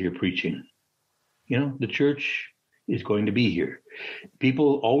still be here preaching. The church is going to be here.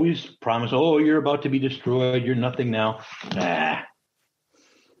 People always promise, oh, you're about to be destroyed. You're nothing now.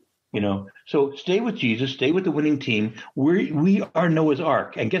 So stay with Jesus, stay with the winning team. We are Noah's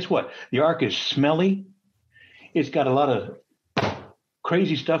Ark. And guess what? The Ark is smelly. It's got a lot of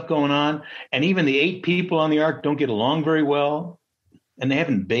crazy stuff going on. And even the 8 people on the Ark don't get along very well. And they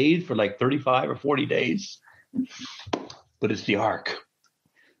haven't bathed for like 35 or 40 days. But it's the Ark.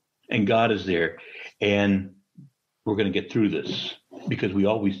 And God is there. And we're going to get through this because we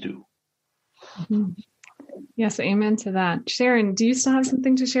always do. Mm-hmm. Yes, amen to that. Sharon, do you still have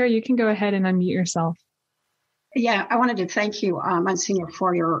something to share? You can go ahead and unmute yourself. Yeah, I wanted to thank you, Monsignor,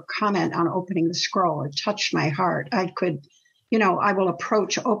 for your comment on opening the scroll. It touched my heart. I will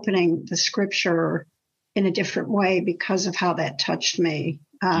approach opening the scripture in a different way because of how that touched me.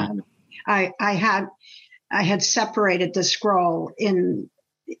 I had separated the scroll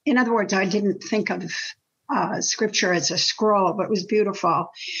in other words, I didn't think of scripture as a scroll, but it was beautiful.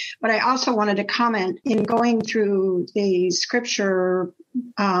 But I also wanted to comment in going through the scripture,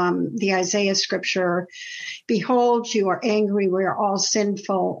 the Isaiah scripture, behold, you are angry. We are all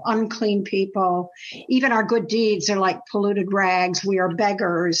sinful, unclean people. Even our good deeds are like polluted rags. We are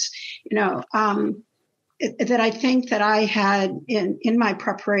beggars, that I think that I had in my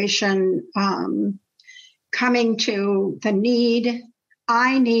preparation, coming to the need,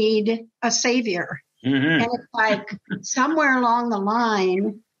 I need a savior. Mm-hmm. And it's like somewhere along the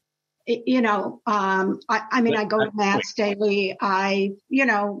line, I go to Mass daily. I,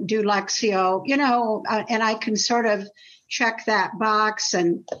 do Lectio, and I can sort of check that box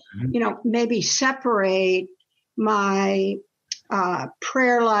and, maybe separate my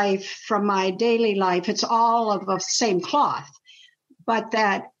prayer life from my daily life. It's all of the same cloth, but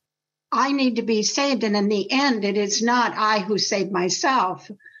that I need to be saved. And in the end, it is not I who saved myself.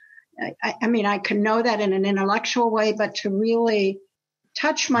 I can know that in an intellectual way, but to really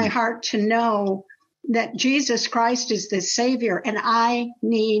touch my heart to know that Jesus Christ is the Savior and I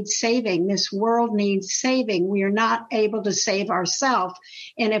need saving. This world needs saving. We are not able to save ourselves.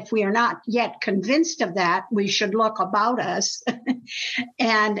 And if we are not yet convinced of that, we should look about us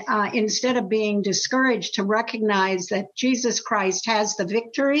and instead of being discouraged, to recognize that Jesus Christ has the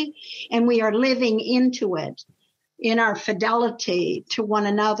victory and we are living into it. In our fidelity to one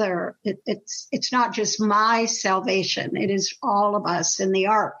another, it's not just my salvation. It is all of us in the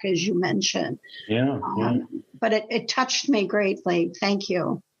ark, as you mentioned. Yeah. But it touched me greatly. Thank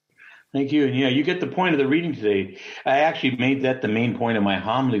you. Thank you. And you get the point of the reading today. I actually made that the main point of my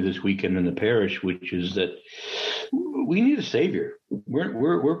homily this weekend in the parish, which is that we need a savior.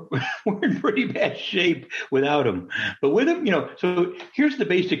 We're in pretty bad shape without him. But with him, so here's the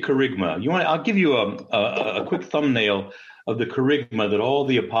basic kerygma. I'll give you a quick thumbnail of the kerygma that all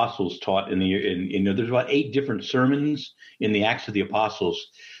the apostles taught there's about 8 different sermons in the Acts of the Apostles.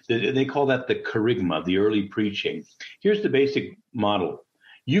 They call that the kerygma, the early preaching. Here's the basic model.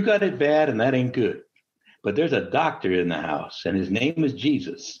 You got it bad and that ain't good. But there's a doctor in the house and his name is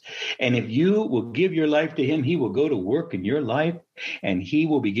Jesus. And if you will give your life to him, he will go to work in your life and he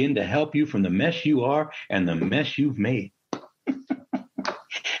will begin to help you from the mess you are and the mess you've made.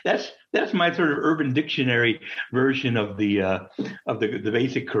 That's my sort of Urban Dictionary version of the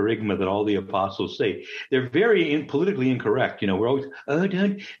basic kerygma that all the apostles say. They're very politically incorrect. We're always,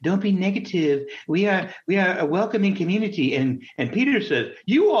 don't be negative. We are a welcoming community. And Peter says,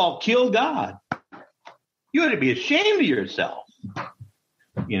 you all kill God. You ought to be ashamed of yourself.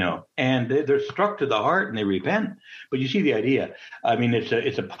 And they're struck to the heart and they repent. But you see the idea. I mean,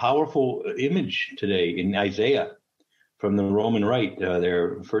 it's a powerful image today in Isaiah from the Roman Rite,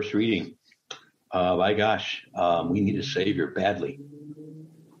 their first reading. My gosh, we need a Savior badly.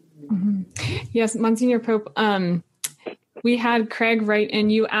 Mm-hmm. Yes, Monsignor Pope, we had Craig write,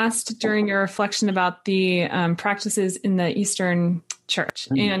 and you asked during your reflection about the practices in the Eastern Church.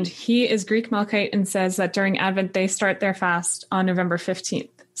 Mm-hmm. And he is Greek Melkite and says that during Advent, they start their fast on November 15th.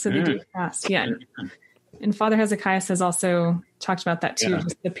 So they do fast. Yeah. And Father Hezekiah has also talked about that too,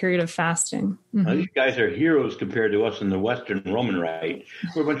 just the period of fasting. Mm-hmm. Now, these guys are heroes compared to us in the Western Roman Rite.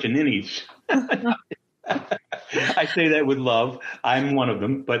 We're a bunch of ninnies. I say that with love. I'm one of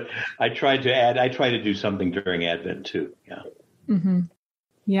them, but I try to do something during Advent too. Yeah. Mm-hmm.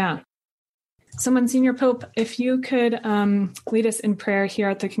 Yeah. So, Monsignor Pope, if you could lead us in prayer here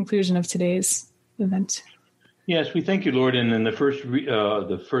at the conclusion of today's event. Yes, we thank you, Lord. And in the first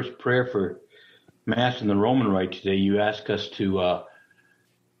prayer for Mass in the Roman Rite today, you ask us to.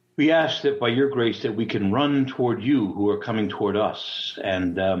 We ask that by your grace that we can run toward you who are coming toward us,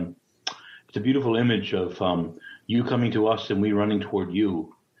 and it's a beautiful image of you coming to us and we running toward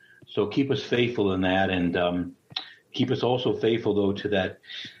you. So keep us faithful in that, and keep us also faithful though to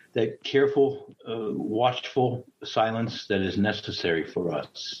that careful, watchful silence that is necessary for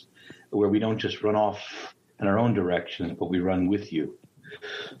us, where we don't just run off in our own directions, but we run with you.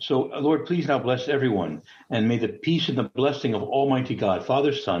 So, Lord, please now bless everyone, and may the peace and the blessing of Almighty God,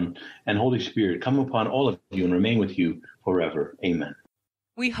 Father, Son, and Holy Spirit come upon all of you and remain with you forever. Amen.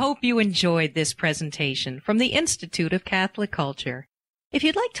 We hope you enjoyed this presentation from the Institute of Catholic Culture. If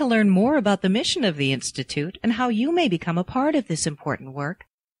you'd like to learn more about the mission of the Institute and how you may become a part of this important work,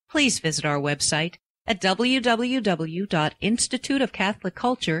 please visit our website at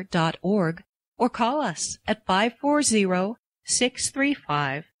www.instituteofcatholicculture.org or call us at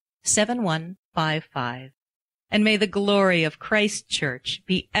 540-635-7155. And may the glory of Christ Church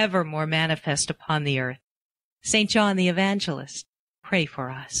be ever more manifest upon the earth. St. John the Evangelist, pray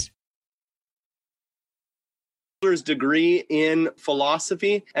for us. Degree in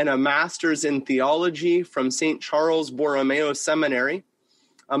philosophy and a master's in theology from St. Charles Borromeo Seminary,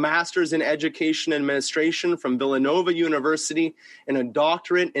 a master's in education administration from Villanova University, and a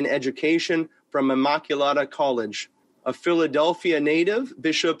doctorate in education from Immaculata College. A Philadelphia native,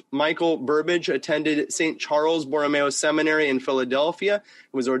 Bishop Michael Burbidge attended St. Charles Borromeo Seminary in Philadelphia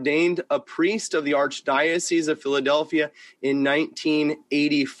and was ordained a priest of the Archdiocese of Philadelphia in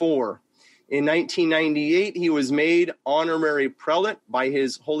 1984. In 1998, he was made honorary prelate by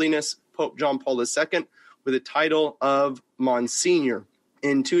His Holiness Pope John Paul II with the title of Monsignor.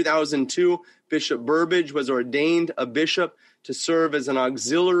 In 2002, Bishop Burbidge was ordained a bishop to serve as an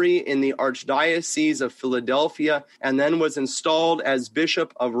auxiliary in the Archdiocese of Philadelphia, and then was installed as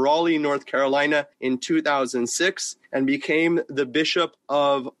Bishop of Raleigh, North Carolina in 2006, and became the Bishop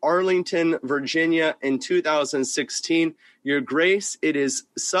of Arlington, Virginia in 2016. Your Grace, it is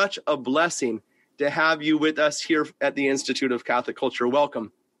such a blessing to have you with us here at the Institute of Catholic Culture.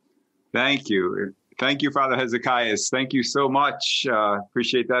 Welcome. Thank you. Thank you, Father Hezekiah. Thank you so much.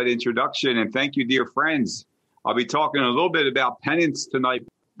 Appreciate that introduction. And thank you, dear friends. I'll be talking a little bit about penance tonight,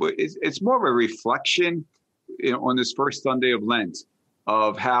 but it's more of a reflection on this first Sunday of Lent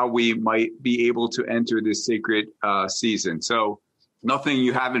of how we might be able to enter this sacred season. So nothing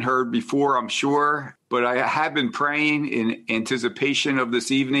you haven't heard before, I'm sure, but I have been praying in anticipation of this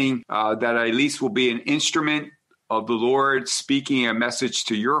evening that I at least will be an instrument of the Lord speaking a message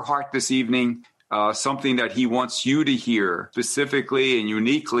to your heart this evening. Something that he wants you to hear specifically and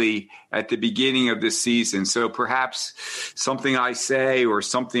uniquely at the beginning of this season. So perhaps something I say or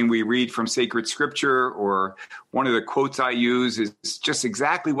something we read from sacred scripture or one of the quotes I use is just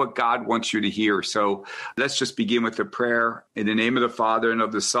exactly what God wants you to hear. So let's just begin with a prayer in the name of the Father and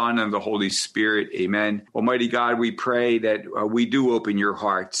of the Son and the Holy Spirit. Amen. Almighty God, we pray that we do open your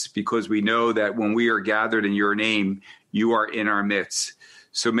hearts, because we know that when we are gathered in your name, you are in our midst.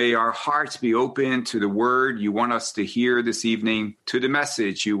 So may our hearts be open to the word you want us to hear this evening, to the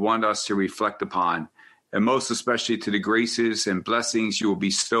message you want us to reflect upon, and most especially to the graces and blessings you will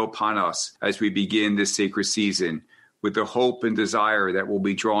bestow upon us as we begin this sacred season, with the hope and desire that we'll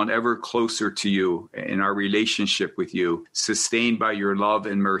be drawn ever closer to you in our relationship with you, sustained by your love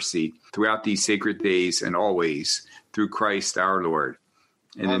and mercy throughout these sacred days and always, through Christ our Lord.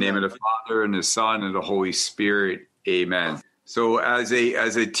 In the name of the Father and the Son and the Holy Spirit, amen. So as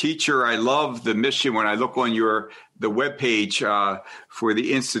a teacher, I love the mission when I look on the webpage for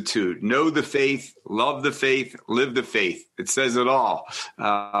the Institute. Know the faith, love the faith, live the faith. It says it all.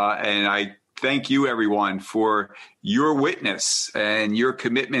 And I thank you, everyone, for your witness and your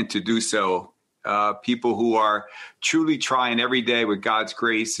commitment to do so. People who are truly trying every day with God's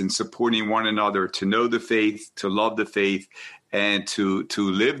grace and supporting one another to know the faith, to love the faith, and to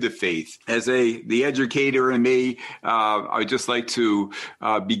live the faith. As the educator in me, I'd just like to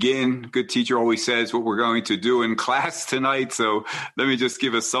begin. Good teacher always says what we're going to do in class tonight. So let me just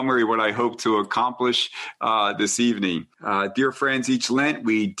give a summary of what I hope to accomplish this evening. Dear friends, each Lent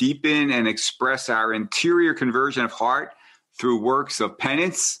we deepen and express our interior conversion of heart through works of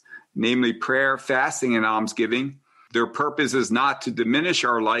penance, namely prayer, fasting, and almsgiving. Their purpose is not to diminish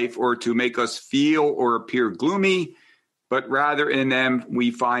our life or to make us feel or appear gloomy, but rather in them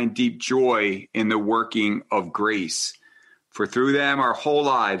we find deep joy in the working of grace. For through them our whole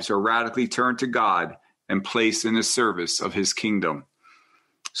lives are radically turned to God and placed in the service of his kingdom.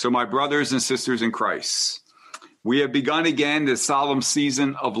 So my brothers and sisters in Christ, we have begun again the solemn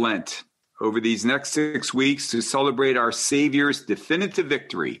season of Lent over these next 6 weeks to celebrate our Savior's definitive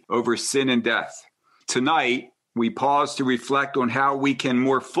victory over sin and death. Tonight, we pause to reflect on how we can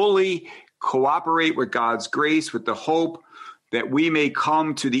more fully cooperate with God's grace with the hope that we may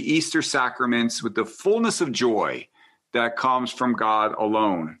come to the Easter sacraments with the fullness of joy that comes from God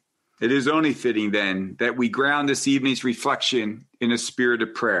alone. It is only fitting then that we ground this evening's reflection in a spirit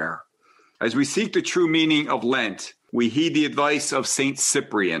of prayer. As we seek the true meaning of Lent, we heed the advice of Saint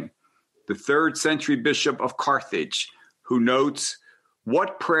Cyprian, the 3rd century bishop of Carthage, who notes,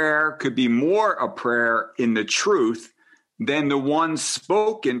 "What prayer could be more a prayer in the truth than the one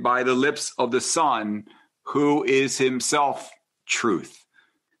spoken by the lips of the Son, who is himself truth?"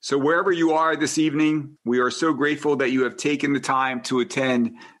 So wherever you are this evening, we are so grateful that you have taken the time to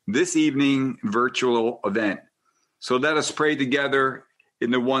attend this evening virtual event. So let us pray together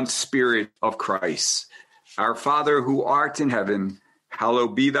in the one Spirit of Christ. Our Father who art in heaven,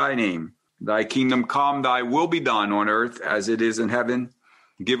 hallowed be thy name. Thy kingdom come, thy will be done on earth as it is in heaven.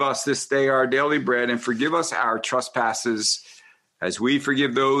 Give us this day our daily bread, and forgive us our trespasses as we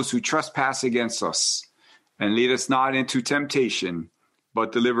forgive those who trespass against us. And lead us not into temptation,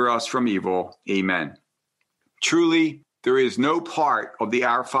 but deliver us from evil. Amen. Truly, there is no part of the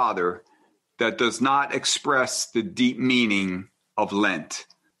Our Father that does not express the deep meaning of Lent.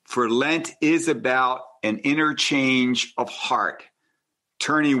 For Lent is about an interchange of heart,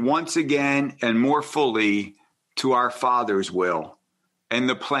 turning once again and more fully to our Father's will and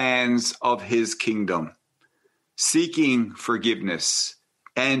the plans of his kingdom, seeking forgiveness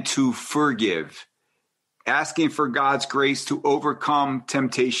and to forgive, asking for God's grace to overcome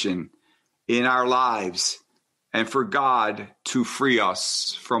temptation in our lives and for God to free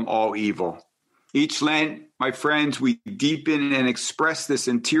us from all evil. Each Lent, my friends, we deepen and express this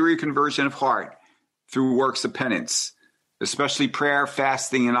interior conversion of heart through works of penance, especially prayer,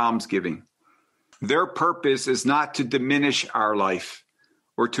 fasting, and almsgiving. Their purpose is not to diminish our life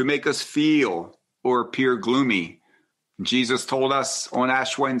or to make us feel or appear gloomy. Jesus told us on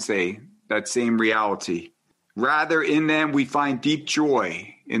Ash Wednesday that same reality. Rather, in them, we find deep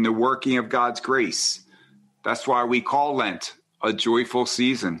joy in the working of God's grace. That's why we call Lent a joyful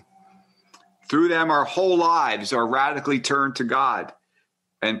season. Through them, our whole lives are radically turned to God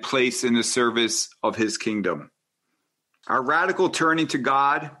and placed in the service of his kingdom. Our radical turning to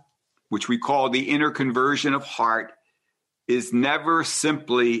God, which we call the inner conversion of heart, is never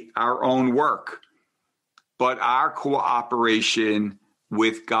simply our own work, but our cooperation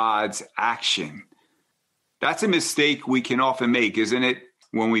with God's action. That's a mistake we can often make, isn't it?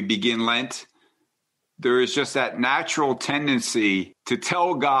 When we begin Lent, there is just that natural tendency to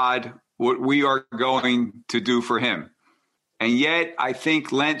tell God what we are going to do for him. And yet, I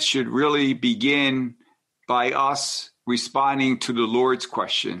think Lent should really begin by us responding to the Lord's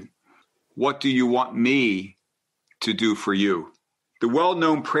question, what do you want me to do for you? The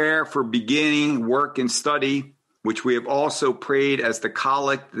well-known prayer for beginning work and study, which we have also prayed as the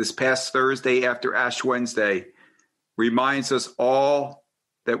collect this past Thursday after Ash Wednesday, reminds us all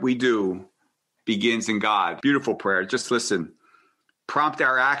that we do begins in God. Beautiful prayer. Just listen. Prompt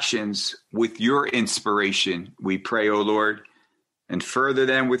our actions with your inspiration, we pray, O Lord, and further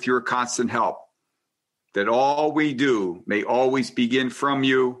them with your constant help, that all we do may always begin from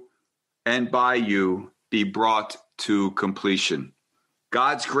you and by you be brought to completion.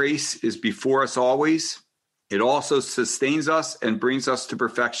 God's grace is before us always. It also sustains us and brings us to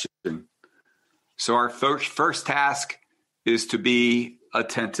perfection. So our first task is to be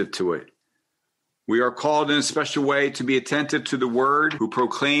attentive to it. We are called in a special way to be attentive to the Word, who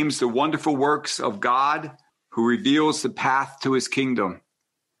proclaims the wonderful works of God, who reveals the path to his kingdom.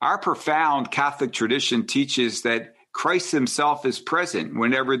 Our profound Catholic tradition teaches that Christ himself is present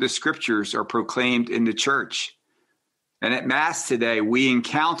whenever the scriptures are proclaimed in the church. And at Mass today, we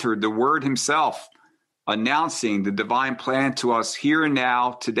encountered the Word himself announcing the divine plan to us here and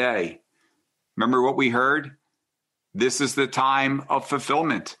now today. Remember what we heard? This is the time of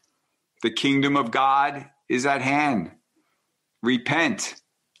fulfillment. The kingdom of God is at hand. Repent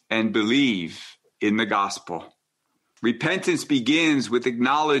and believe in the gospel. Repentance begins with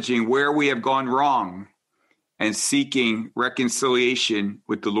acknowledging where we have gone wrong and seeking reconciliation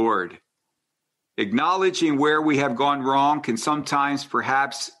with the Lord. Acknowledging where we have gone wrong can sometimes,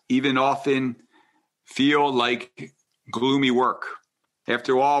 perhaps even often, feel like gloomy work.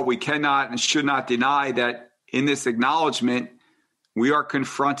 After all, we cannot and should not deny that in this acknowledgement, we are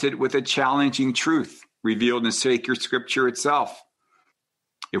confronted with a challenging truth revealed in sacred scripture itself.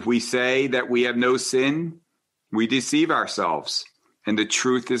 If we say that we have no sin, we deceive ourselves, and the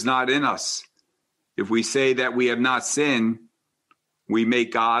truth is not in us. If we say that we have not sinned, we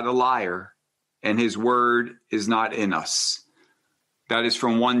make God a liar, and his word is not in us. That is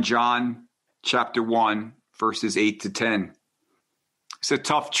from 1 John chapter 1, verses 8 to 10. It's a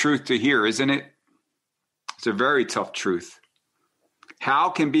tough truth to hear, isn't it? It's a very tough truth. How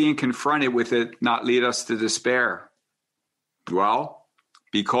can being confronted with it not lead us to despair? Well,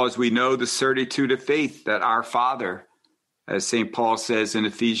 because we know the certitude of faith that our Father, as St. Paul says in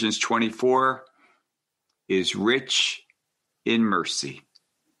Ephesians 24, is rich in mercy.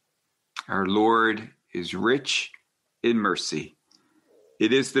 Our Lord is rich in mercy.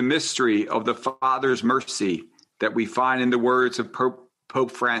 It is the mystery of the Father's mercy that we find in the words of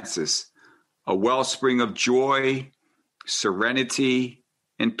Pope Francis, a wellspring of joy, serenity,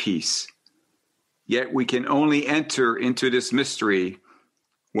 and peace. Yet we can only enter into this mystery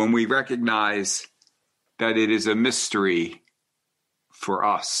when we recognize that it is a mystery for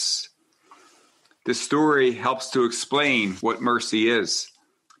us. This story helps to explain what mercy is.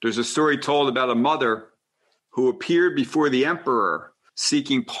 There's a story told about a mother who appeared before the emperor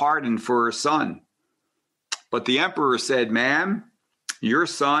seeking pardon for her son. But the emperor said, "Ma'am, your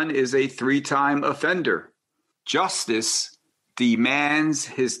son is a 3-time offender. Justice demands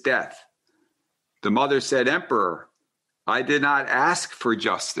his death." The mother said, "Emperor, I did not ask for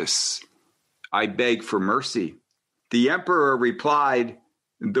justice. I beg for mercy." The emperor replied,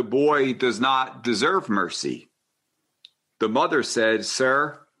 "The boy does not deserve mercy." The mother said,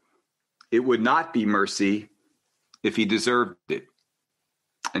 "Sir, it would not be mercy if he deserved it.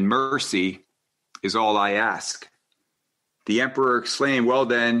 And mercy is all I ask." The emperor exclaimed, "Well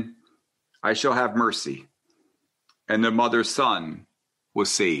then, I shall have mercy." And the mother's son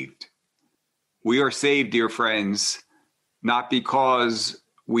was saved. We are saved, dear friends, not because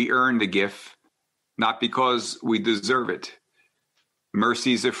we earn the gift, not because we deserve it.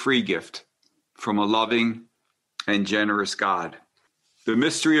 Mercy is a free gift from a loving and generous God. The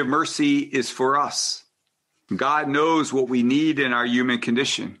mystery of mercy is for us. God knows what we need in our human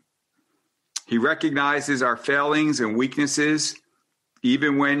condition. He recognizes our failings and weaknesses,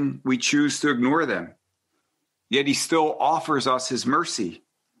 even when we choose to ignore them. Yet he still offers us his mercy.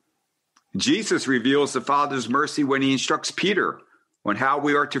 Jesus reveals the Father's mercy when he instructs Peter on how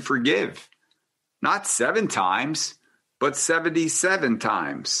we are to forgive. Not 7 times, but 77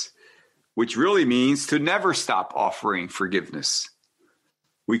 times, which really means to never stop offering forgiveness.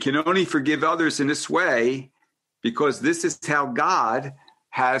 We can only forgive others in this way because this is how God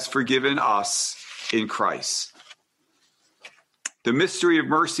has forgiven us in Christ. The mystery of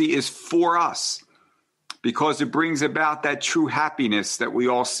mercy is for us because it brings about that true happiness that we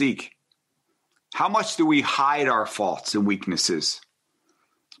all seek. How much do we hide our faults and weaknesses?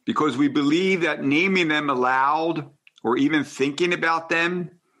 Because we believe that naming them aloud or even thinking about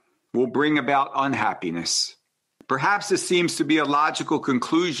them will bring about unhappiness. Perhaps this seems to be a logical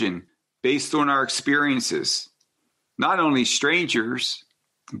conclusion based on our experiences. Not only strangers,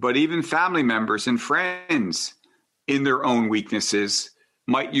 but even family members and friends in their own weaknesses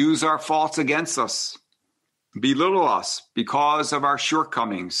might use our faults against us, belittle us because of our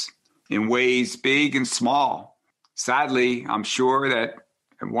shortcomings in ways big and small. Sadly, I'm sure that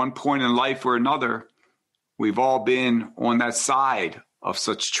at one point in life or another, we've all been on that side of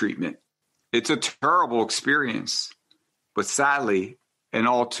such treatment. It's a terrible experience, but sadly, an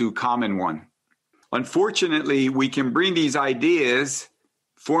all too common one. Unfortunately, we can bring these ideas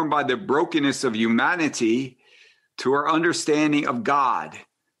formed by the brokenness of humanity to our understanding of God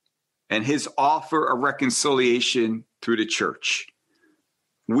and his offer of reconciliation through the church.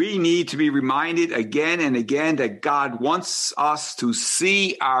 We need to be reminded again and again that God wants us to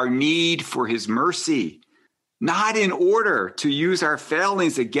see our need for his mercy, not in order to use our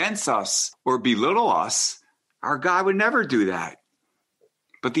failings against us or belittle us, Our God would never do that.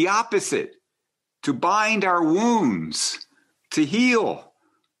 But the opposite, to bind our wounds, to heal,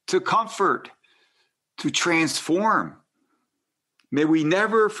 to comfort, to transform. May we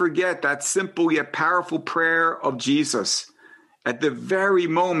never forget that simple yet powerful prayer of Jesus at the very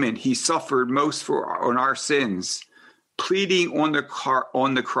moment he suffered most on our sins, pleading on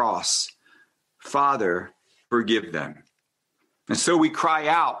the cross, Father, forgive them. And so we cry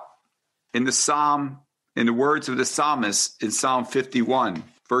out in the words of the psalmist in Psalm 51,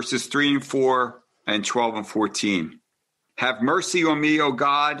 verses 3 and 4 and 12 and 14. Have mercy on me, O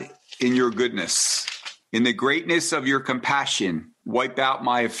God, in your goodness. In the greatness of your compassion, wipe out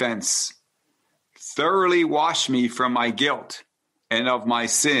my offense. Thoroughly wash me from my guilt, and of my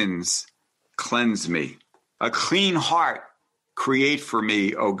sins cleanse me. A clean heart create for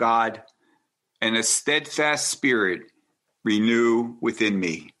me, O God, and a steadfast spirit renew within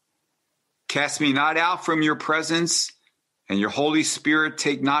me. Cast me not out from your presence, and your Holy Spirit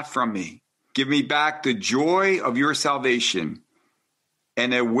take not from me. Give me back the joy of your salvation,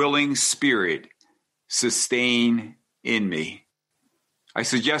 and a willing spirit sustain in me. I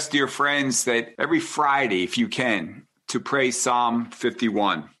suggest, dear friends, that every Friday, if you can, to pray Psalm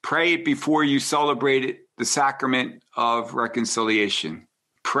 51. Pray it before you celebrate the sacrament of reconciliation.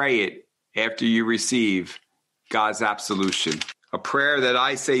 Pray it after you receive God's absolution. A prayer that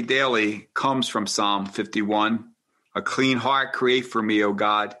I say daily comes from Psalm 51. A clean heart create for me, O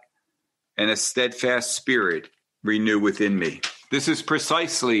God, and a steadfast spirit renew within me. This is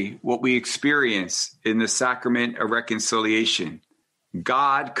precisely what we experience in the sacrament of reconciliation.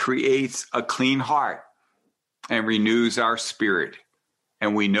 God creates a clean heart and renews our spirit.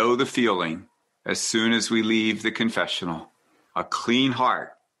 And we know the feeling as soon as we leave the confessional. A clean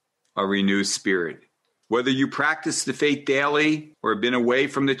heart, a renewed spirit. Whether you practice the faith daily or have been away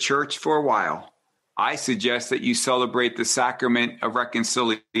from the church for a while, I suggest that you celebrate the sacrament of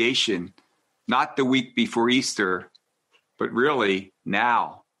reconciliation, not the week before Easter, but really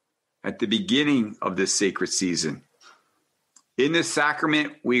now, at the beginning of this sacred season. In this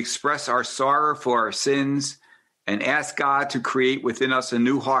sacrament, we express our sorrow for our sins and ask God to create within us a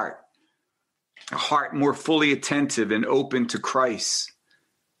new heart, a heart more fully attentive and open to Christ.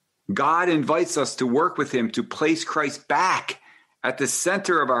 God invites us to work with him to place Christ back at the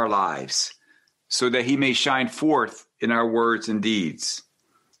center of our lives so that he may shine forth in our words and deeds.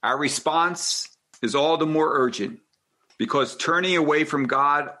 Our response is all the more urgent because turning away from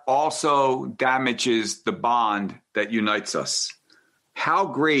God also damages the bond that unites us. How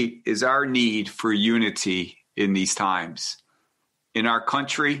great is our need for unity in these times, in our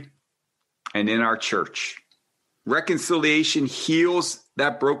country and in our church. Reconciliation heals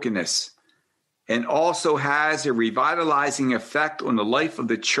that brokenness and also has a revitalizing effect on the life of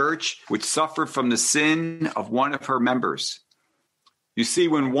the church, which suffered from the sin of one of her members. You see,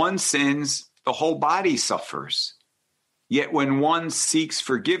 when one sins, the whole body suffers. Yet when one seeks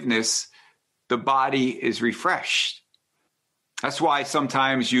forgiveness, the body is refreshed. That's why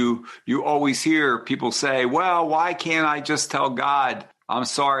sometimes you always hear people say, well, why can't I just tell God I'm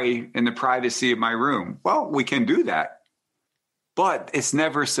sorry in the privacy of my room? Well, we can do that, but it's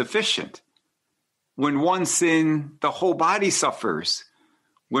never sufficient. When one sins, the whole body suffers.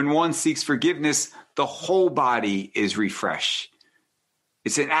 When one seeks forgiveness, the whole body is refreshed.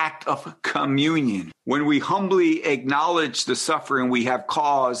 It's an act of communion. When we humbly acknowledge the suffering we have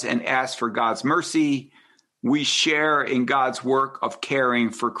caused and ask for God's mercy, we share in God's work of caring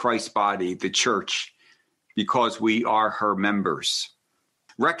for Christ's body, the church, because we are her members.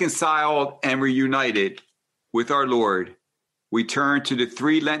 Reconciled and reunited with our Lord, we turn to the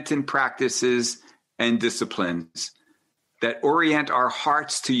 3 Lenten practices and disciplines that orient our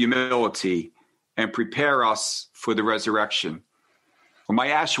hearts to humility and prepare us for the resurrection. For my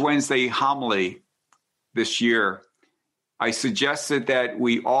Ash Wednesday homily this year, I suggested that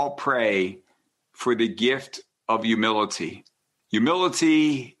we all pray for the gift of humility.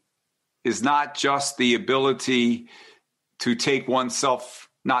 Humility is not just the ability to take oneself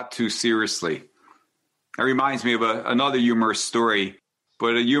not too seriously. It reminds me of another humorous story,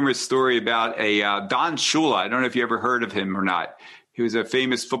 but a humorous story about a Don Shula. I don't know if you ever heard of him or not. He was a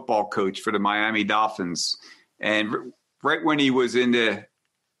famous football coach for the Miami Dolphins. And right when he was in the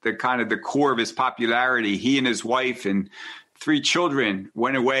kind of the core of his popularity, he and his wife and 3 children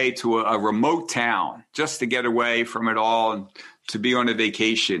went away to a remote town just to get away from it all and to be on a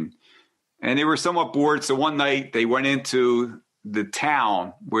vacation. And they were somewhat bored. So one night they went into the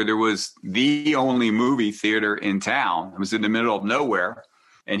town where there was the only movie theater in town. It was in the middle of nowhere.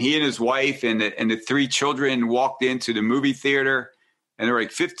 And he and his wife and the 3 children walked into the movie theater. And there were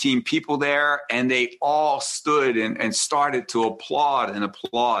like 15 people there, and they all stood and started to applaud and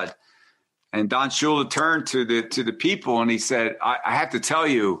applaud. And Don Shula turned to the people and he said, I have to tell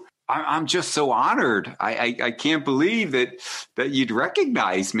you, I'm just so honored. I can't believe that you'd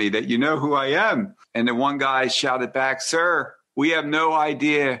recognize me, that you know who I am. And the one guy shouted back, "Sir, we have no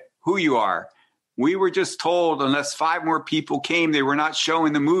idea who you are. We were just told unless 5 more people came, they were not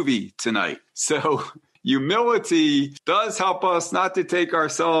showing the movie tonight." So humility does help us not to take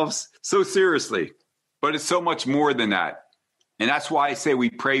ourselves so seriously, but it's so much more than that. And that's why I say we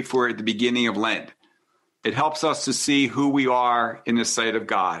pray for it at the beginning of Lent. It helps us to see who we are in the sight of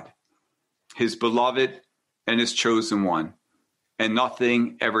God, his beloved and his chosen one. And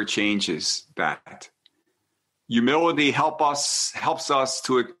nothing ever changes that. Humility helps us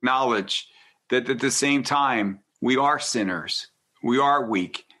to acknowledge that at the same time, we are sinners, we are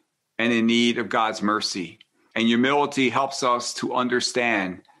weak, and in need of God's mercy. And humility helps us to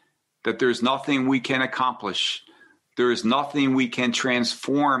understand that there's nothing we can accomplish. There is nothing we can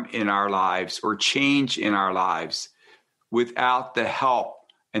transform in our lives or change in our lives without the help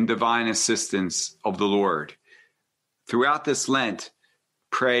and divine assistance of the Lord. Throughout this Lent,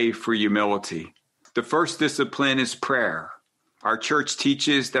 pray for humility. The first discipline is prayer. Our church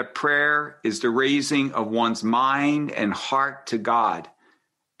teaches that prayer is the raising of one's mind and heart to God,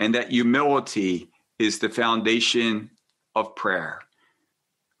 and that humility is the foundation of prayer.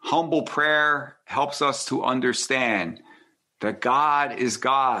 Humble prayer helps us to understand that God is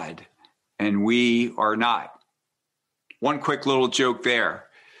God and we are not. One quick little joke there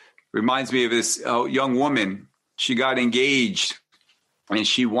reminds me of this young woman. She got engaged and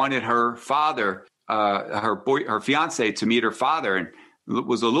she wanted her father, her fiance, to meet her father, and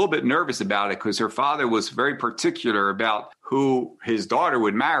was a little bit nervous about it because her father was very particular about who his daughter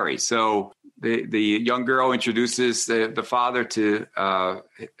would marry. So the young girl introduces the father to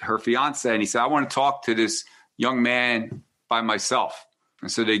her fiance, and he said, "I want to talk to this young man by myself."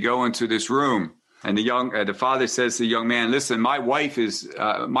 And so they go into this room, and the father says to the young man, "Listen,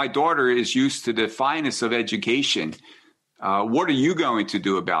 my daughter is used to the finest of education. What are you going to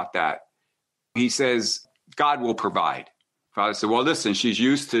do about that?" He says, "God will provide." Father said, "Well, listen, she's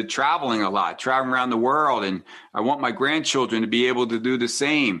used to traveling a lot, traveling around the world, and I want my grandchildren to be able to do the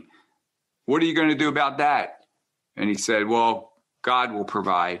same. What are you going to do about that?" And he said, "Well, God will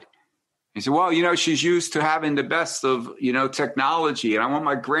provide." He said, "Well, she's used to having the best of, technology, and I want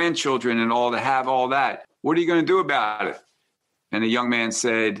my grandchildren and all to have all that. What are you going to do about it?" And the young man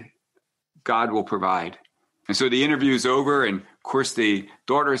said, "God will provide." And so the interview's over, and of course the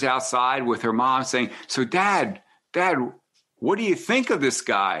daughter's outside with her mom saying, "So Dad, what do you think of this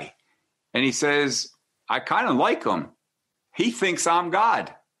guy?" And he says, "I kind of like him. He thinks I'm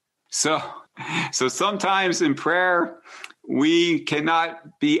God." So sometimes in prayer, we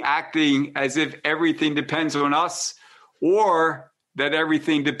cannot be acting as if everything depends on us or that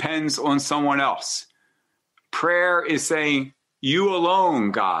everything depends on someone else. Prayer is saying, "You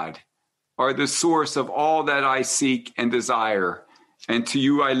alone, God, are the source of all that I seek and desire, and to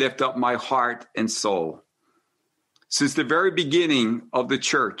you I lift up my heart and soul." Since the very beginning of the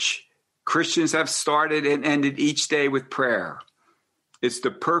church, Christians have started and ended each day with prayer. It's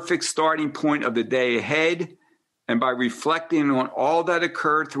the perfect starting point of the day ahead, and by reflecting on all that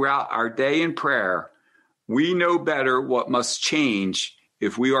occurred throughout our day in prayer, we know better what must change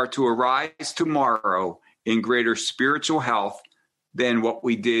if we are to arise tomorrow in greater spiritual health than what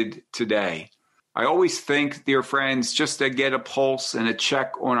we did today. I always think, dear friends, just to get a pulse and a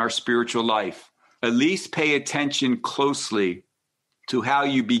check on our spiritual life, at least pay attention closely to how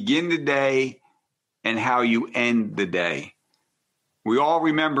you begin the day and how you end the day. We all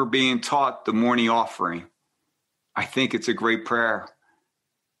remember being taught the morning offering. I think it's a great prayer.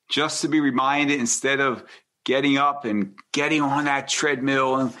 Just to be reminded, instead of getting up and getting on that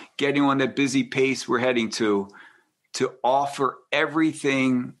treadmill and getting on that busy pace we're heading to offer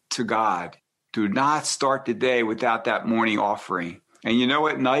everything to God. Do not start the day without that morning offering. And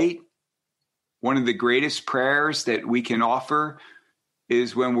at night, one of the greatest prayers that we can offer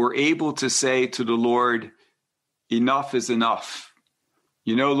is when we're able to say to the Lord, "Enough is enough.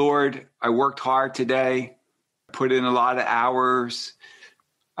 Lord, I worked hard today, put in a lot of hours.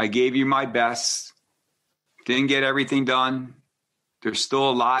 I gave you my best. Didn't get everything done. There's still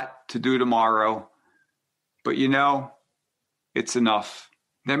a lot to do tomorrow. But it's enough.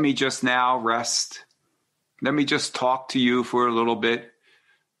 Let me just now rest. Let me just talk to you for a little bit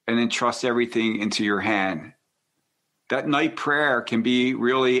and entrust everything into your hand." That night prayer can be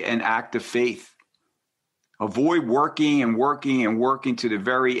really an act of faith. Avoid working and working and working to the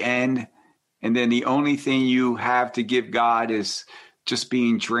very end, and then the only thing you have to give God is just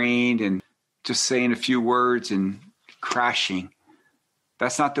being drained and just saying a few words and crashing.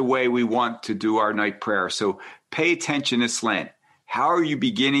 That's not the way we want to do our night prayer. So pay attention this Lent. How are you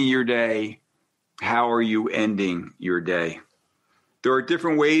beginning your day? How are you ending your day? There are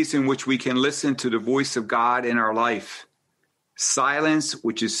different ways in which we can listen to the voice of God in our life. Silence,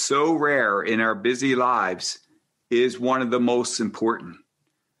 which is so rare in our busy lives, is one of the most important.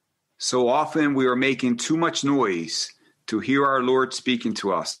 So often we are making too much noise to hear our Lord speaking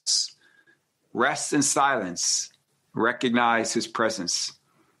to us. Rest in silence. Recognize his presence.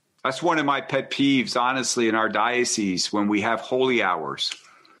 That's one of my pet peeves, honestly, in our diocese when we have holy hours.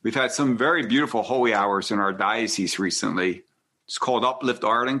 We've had some very beautiful holy hours in our diocese recently. It's called Uplift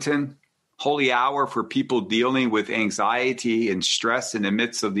Arlington. Holy hour for people dealing with anxiety and stress in the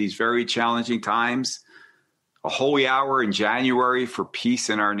midst of these very challenging times. A holy hour in January for peace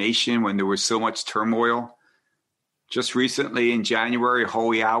in our nation when there was so much turmoil. Just recently in January,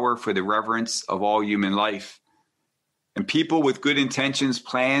 holy hour for the reverence of all human life. And people with good intentions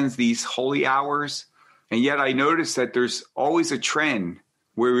plan these holy hours. And yet I notice that there's always a trend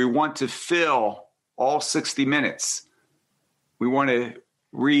where we want to fill all 60 minutes. We want to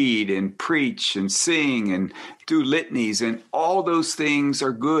read and preach and sing and do litanies, and all those things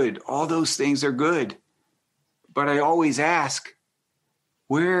are good. All those things are good. But I always ask,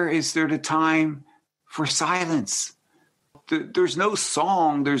 where is there the time for silence? There's no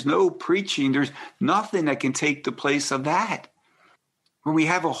song, there's no preaching, there's nothing that can take the place of that. When we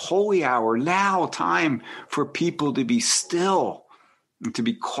have a holy hour, now time for people to be still and to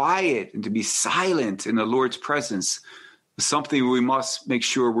be quiet and to be silent in the Lord's presence is something we must make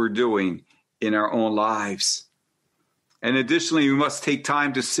sure we're doing in our own lives. And additionally, we must take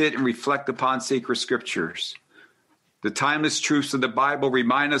time to sit and reflect upon sacred scriptures. The timeless truths of the Bible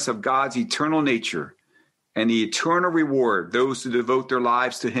remind us of God's eternal nature and the eternal reward those who devote their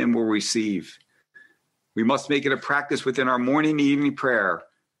lives to him will receive. We must make it a practice within our morning and evening prayer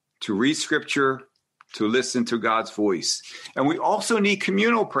to read scripture, to listen to God's voice. And we also need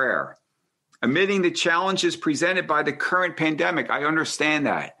communal prayer, admitting the challenges presented by the current pandemic. I understand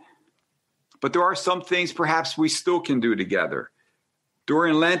that. But there are some things perhaps we still can do together.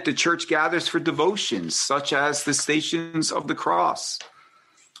 During Lent, the church gathers for devotions, such as the Stations of the Cross.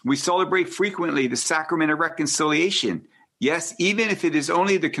 We celebrate frequently the sacrament of reconciliation. Yes, even if it is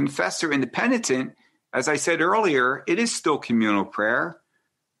only the confessor and the penitent, as I said earlier, it is still communal prayer,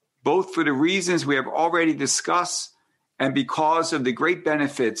 both for the reasons we have already discussed and because of the great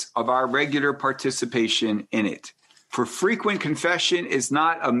benefits of our regular participation in it. For frequent confession is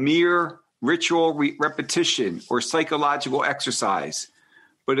not a mere ritual repetition or psychological exercise,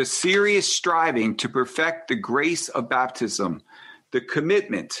 but a serious striving to perfect the grace of baptism, the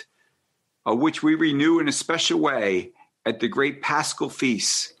commitment of which we renew in a special way at the great Paschal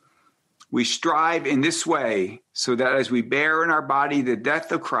feasts. We strive in this way so that as we bear in our body the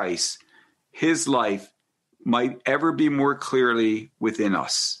death of Christ, his life might ever be more clearly within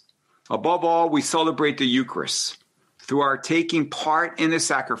us. Above all, we celebrate the Eucharist. Through our taking part in the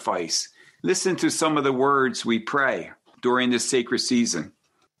sacrifice, listen to some of the words we pray during this sacred season.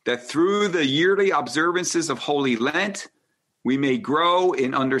 That through the yearly observances of Holy Lent, we may grow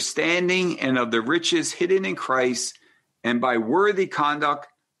in understanding and of the riches hidden in Christ, and by worthy conduct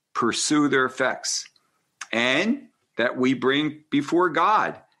pursue their effects. And that we bring before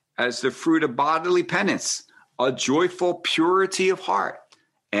God, as the fruit of bodily penance, a joyful purity of heart.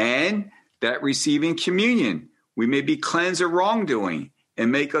 And that receiving communion, we may be cleansed of wrongdoing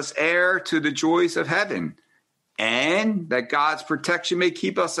and make us heir to the joys of heaven. And that God's protection may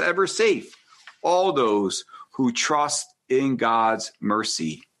keep us ever safe, all those who trust in God's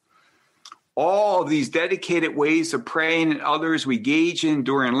mercy. All of these dedicated ways of praying and others we engage in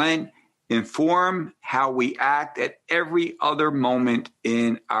during Lent inform how we act at every other moment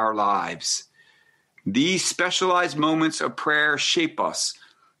in our lives. These specialized moments of prayer shape us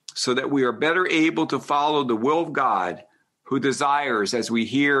so that we are better able to follow the will of God, who desires, as we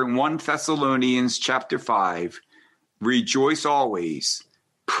hear in 1 Thessalonians chapter 5, rejoice always,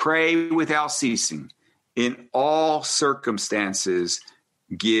 pray without ceasing, in all circumstances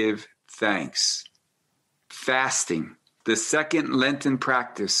give thanks. Fasting, the second Lenten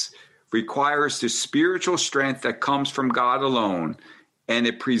practice, requires the spiritual strength that comes from God alone, and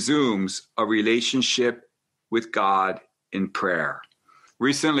it presumes a relationship with God in prayer.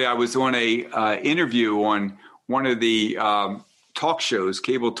 Recently, I was on a interview on one of the talk shows,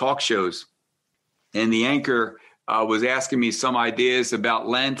 cable talk shows, and the anchor was asking me some ideas about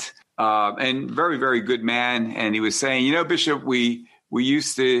Lent, and very, very good man. And he was saying, Bishop, we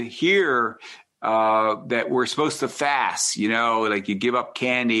used to hear that we're supposed to fast, like you give up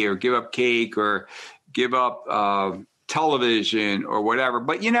candy or give up cake or give up television or whatever.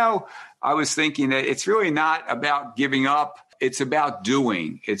 But, I was thinking that it's really not about giving up. It's about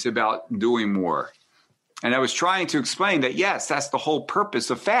doing. It's about doing more. And I was trying to explain that, yes, that's the whole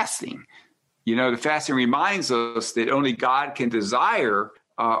purpose of fasting. The fasting reminds us that only God can desire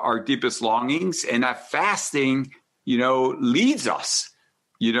our deepest longings, and that fasting, leads us,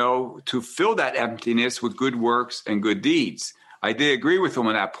 to fill that emptiness with good works and good deeds. I did agree with him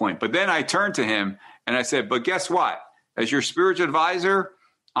on that point. But then I turned to him and I said, but guess what? As your spiritual advisor,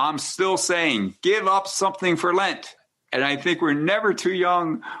 I'm still saying, give up something for Lent. And I think we're never too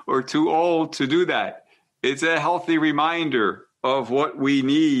young or too old to do that. It's a healthy reminder of what we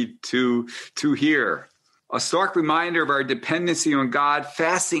need to hear. A stark reminder of our dependency on God.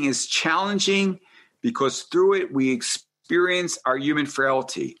 Fasting is challenging because through it we experience our human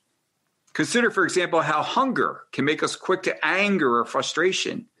frailty. Consider, for example, how hunger can make us quick to anger or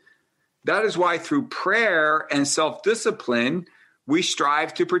frustration. That is why through prayer and self-discipline, we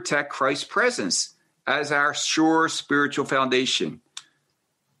strive to protect Christ's presence as our sure spiritual foundation.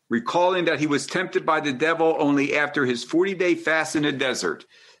 Recalling that he was tempted by the devil only after his 40-day fast in the desert,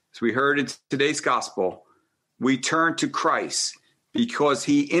 as we heard in today's gospel, we turn to Christ because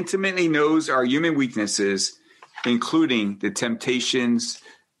he intimately knows our human weaknesses, including the temptations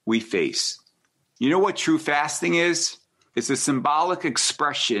we face. You know what true fasting is? It's a symbolic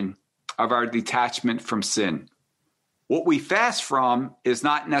expression of our detachment from sin. What we fast from is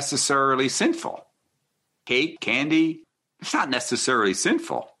not necessarily sinful. Cake, candy, it's not necessarily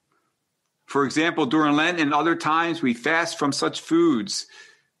sinful. For example, during Lent and other times, we fast from such foods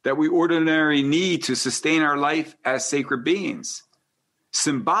that we ordinarily need to sustain our life as sacred beings.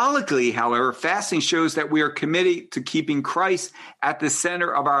 Symbolically, however, fasting shows that we are committed to keeping Christ at the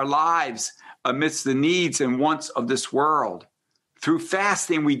center of our lives amidst the needs and wants of this world. Through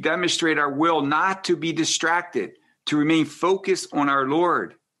fasting, we demonstrate our will not to be distracted, to remain focused on our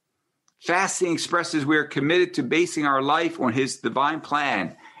Lord. Fasting expresses we are committed to basing our life on his divine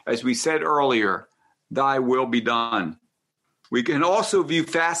plan. As we said earlier, thy will be done. We can also view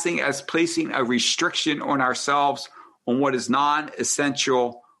fasting as placing a restriction on ourselves on what is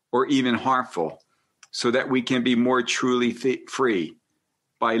non-essential or even harmful, so that we can be more truly free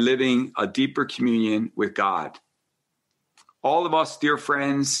by living a deeper communion with God. All of us, dear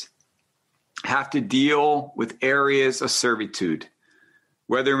friends, have to deal with areas of servitude,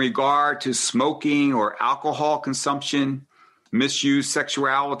 whether in regard to smoking or alcohol consumption, misuse,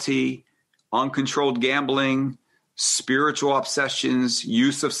 sexuality, uncontrolled gambling, spiritual obsessions,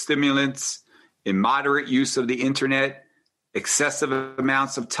 use of stimulants, immoderate use of the internet, excessive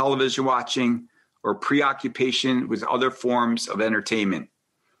amounts of television watching, or preoccupation with other forms of entertainment.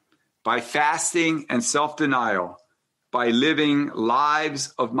 By fasting and self-denial, by living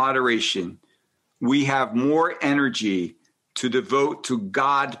lives of moderation, we have more energy to devote to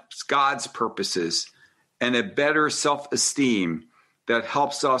God's purposes and a better self-esteem that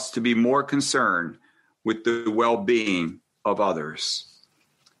helps us to be more concerned with the well-being of others.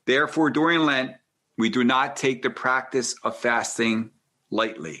 Therefore, during Lent, we do not take the practice of fasting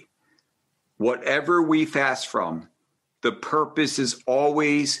lightly. Whatever we fast from, the purpose is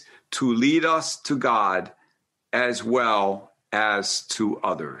always to lead us to God as well as to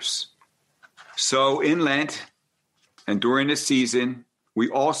others. So in Lent and during the season, we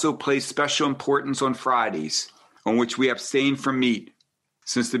also place special importance on Fridays, on which we abstain from meat.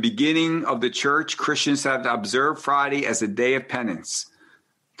 Since the beginning of the church, Christians have observed Friday as a day of penance.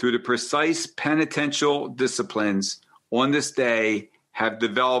 Through the precise penitential disciplines on this day have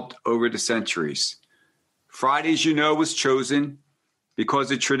developed over the centuries. Friday, as you know, was chosen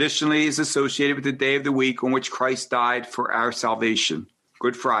because it traditionally is associated with the day of the week on which Christ died for our salvation,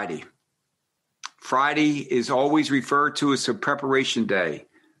 Good Friday. Friday is always referred to as a preparation day,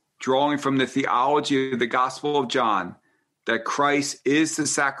 drawing from the theology of the Gospel of John, that Christ is the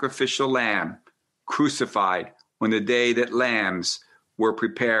sacrificial lamb crucified on the day that lambs were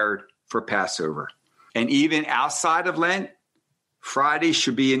prepared for Passover. And even outside of Lent, Friday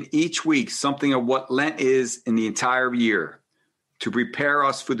should be in each week something of what Lent is in the entire year, to prepare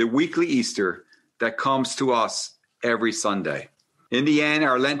us for the weekly Easter that comes to us every Sunday. In the end,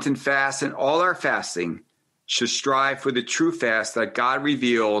 our Lenten fast and all our fasting should strive for the true fast that God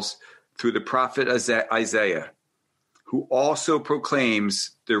reveals through the prophet Isaiah, who also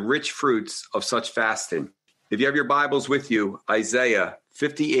proclaims the rich fruits of such fasting. If you have your Bibles with you, Isaiah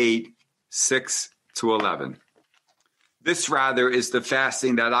 58, 6-11. This rather is the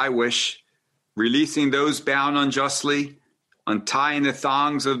fasting that I wish, releasing those bound unjustly, untying the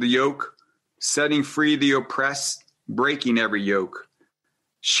thongs of the yoke, setting free the oppressed, breaking every yoke,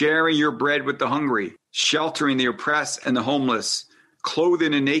 sharing your bread with the hungry, sheltering the oppressed and the homeless,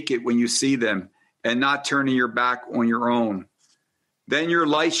 clothing the naked when you see them, and not turning your back on your own. Then your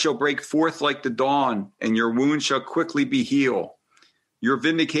light shall break forth like the dawn, and your wounds shall quickly be healed. Your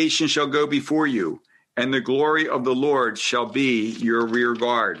vindication shall go before you, and the glory of the Lord shall be your rear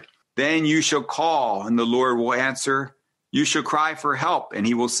guard. Then you shall call, and the Lord will answer. You shall cry for help, and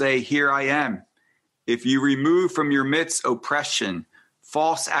he will say, Here I am. If you remove from your midst oppression,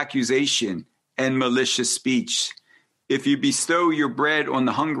 false accusation, and malicious speech, if you bestow your bread on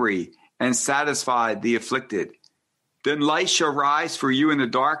the hungry and satisfy the afflicted, then light shall rise for you in the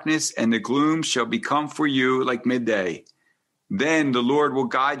darkness, and the gloom shall become for you like midday. Then the Lord will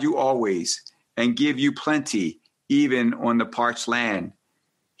guide you always and give you plenty, even on the parched land.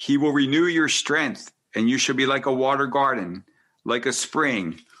 He will renew your strength, and you shall be like a water garden, like a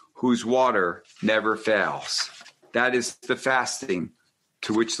spring whose water never fails. That is the fasting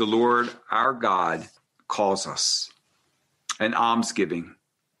to which the Lord our God calls us. And almsgiving.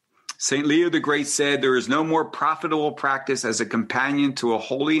 St. Leo the Great said, there is no more profitable practice as a companion to a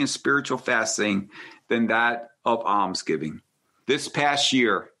holy and spiritual fasting than that of almsgiving. This past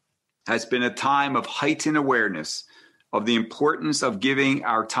year has been a time of heightened awareness of the importance of giving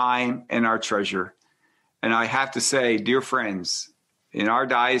our time and our treasure. And I have to say, dear friends, in our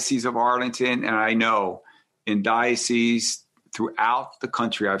Diocese of Arlington, and I know in dioceses throughout the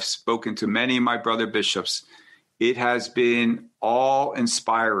country, I've spoken to many of my brother bishops, it has been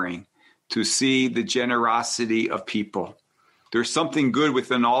awe-inspiring to see the generosity of people. There's something good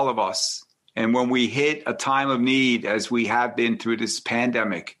within all of us. And when we hit a time of need, as we have been through this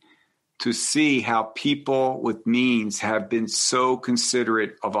pandemic, to see how people with means have been so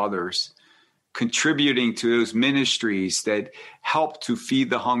considerate of others, contributing to those ministries that help to feed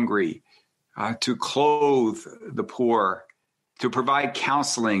the hungry, to clothe the poor, to provide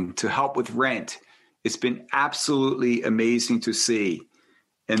counseling, to help with rent. It's been absolutely amazing to see.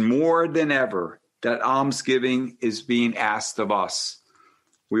 And more than ever, that almsgiving is being asked of us.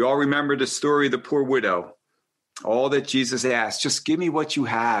 We all remember the story of the poor widow. All that Jesus asked, just give me what you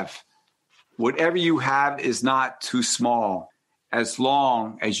have. Whatever you have is not too small, as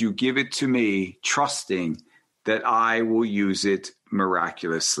long as you give it to me, trusting that I will use it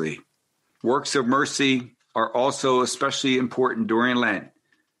miraculously. Works of mercy are also especially important during Lent,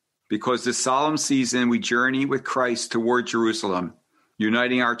 because this solemn season we journey with Christ toward Jerusalem,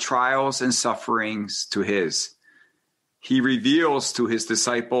 uniting our trials and sufferings to his. He reveals to his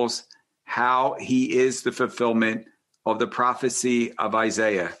disciples how he is the fulfillment of the prophecy of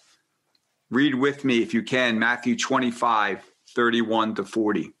Isaiah. Read with me, if you can, Matthew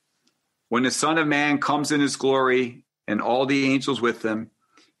 25:31-40. When the Son of Man comes in his glory and all the angels with him,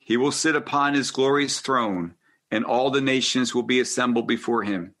 he will sit upon his glorious throne, and all the nations will be assembled before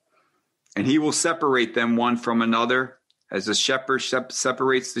him. And he will separate them one from another, as the shepherd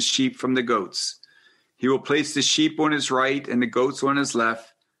separates the sheep from the goats. He will place the sheep on his right and the goats on his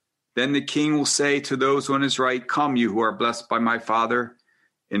left. Then the king will say to those on his right, Come, you who are blessed by my Father,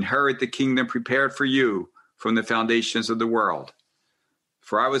 inherit the kingdom prepared for you from the foundations of the world.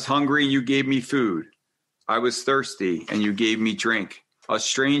 For I was hungry, and you gave me food. I was thirsty, and you gave me drink. A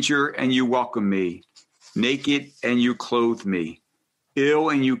stranger, and you welcomed me. Naked, and you clothed me. Ill,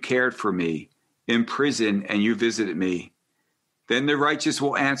 and you cared for me. In prison, and you visited me. Then the righteous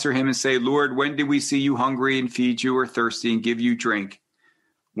will answer him and say, Lord, when did we see you hungry and feed you, or thirsty and give you drink?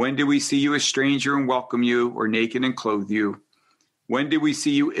 When did we see you a stranger and welcome you, or naked and clothe you? When did we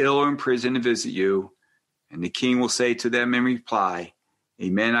see you ill or in prison and visit you? And the king will say to them in reply,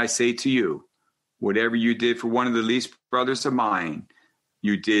 Amen, I say to you, whatever you did for one of the least brothers of mine,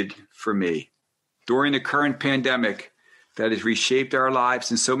 you did for me. During the current pandemic that has reshaped our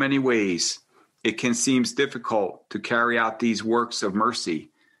lives in so many ways, it can seem difficult to carry out these works of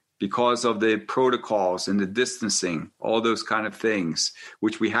mercy because of the protocols and the distancing, all those kind of things,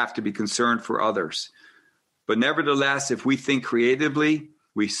 which we have to be concerned for others. But nevertheless, if we think creatively,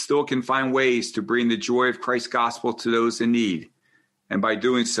 we still can find ways to bring the joy of Christ's gospel to those in need. And by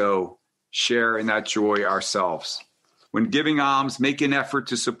doing so, share in that joy ourselves. When giving alms, make an effort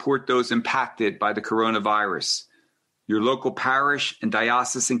to support those impacted by the coronavirus. Your local parish and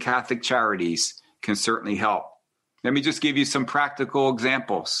diocesan Catholic charities can certainly help. Let me just give you some practical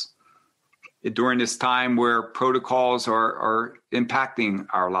examples. During this time where protocols are impacting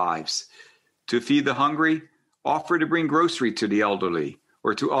our lives. To feed the hungry, offer to bring grocery to the elderly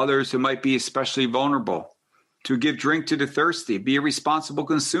or to others who might be especially vulnerable. To give drink to the thirsty, be a responsible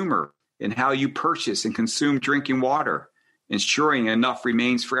consumer in how you purchase and consume drinking water, ensuring enough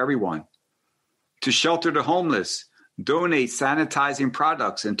remains for everyone. to shelter the homeless, donate sanitizing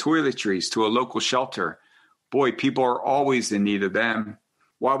products and toiletries to a local shelter. Boy, people are always in need of them.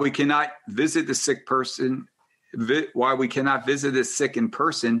 While we cannot visit the sick in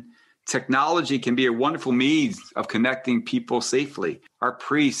person, technology can be a wonderful means of connecting people safely. Our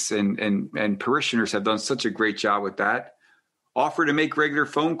priests and parishioners have done such a great job with that. Offer to make regular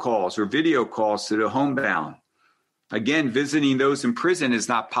phone calls or video calls to the homebound. Again, visiting those in prison is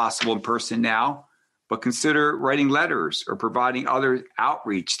not possible in person now, but consider writing letters or providing other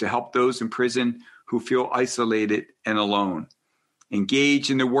outreach to help those in prison who feel isolated and alone.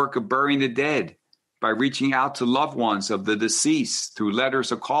 Engage in the work of burying the dead by reaching out to loved ones of the deceased through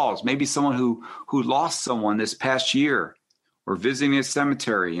letters or calls, maybe someone who lost someone this past year, or visiting a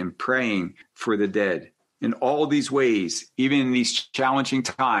cemetery and praying for the dead. In all these ways, even in these challenging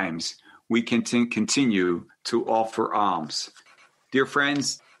times, we can continue to offer alms. Dear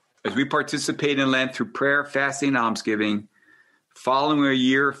friends, as we participate in Lent through prayer, fasting, and almsgiving, following a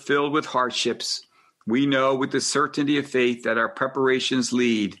year filled with hardships, we know with the certainty of faith that our preparations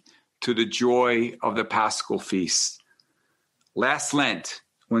lead to the joy of the Paschal Feast. Last Lent,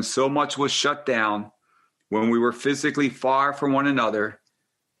 when so much was shut down, when we were physically far from one another,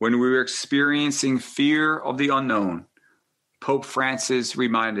 when we were experiencing fear of the unknown, Pope Francis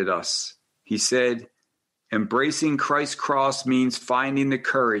reminded us. He said, embracing Christ's cross means finding the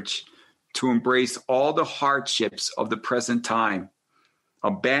courage to embrace all the hardships of the present time,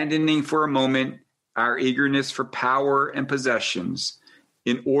 abandoning for a moment our eagerness for power and possessions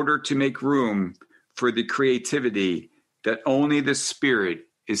in order to make room for the creativity that only the Spirit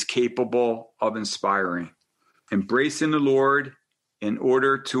is capable of inspiring. Embracing the Lord in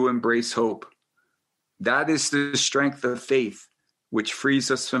order to embrace hope. That is the strength of faith, which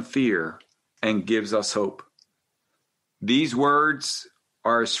frees us from fear and gives us hope. These words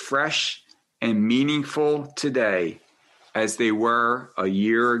are as fresh and meaningful today as they were a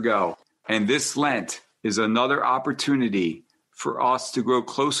year ago. And this Lent is another opportunity for us to grow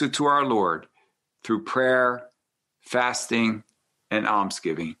closer to our Lord through prayer, fasting, and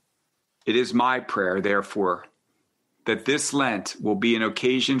almsgiving. It is my prayer, therefore, that this Lent will be an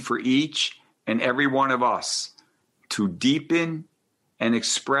occasion for each and every one of us to deepen and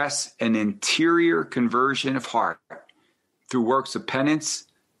express an interior conversion of heart through works of penance,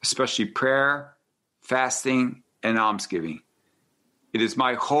 especially prayer, fasting, and almsgiving. It is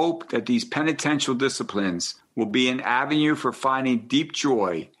my hope that these penitential disciplines will be an avenue for finding deep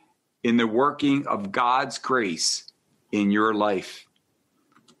joy in the working of God's grace in your life.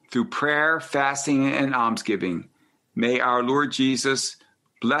 Through prayer, fasting, and almsgiving, may our Lord Jesus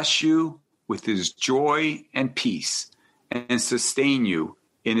bless you with his joy and peace and sustain you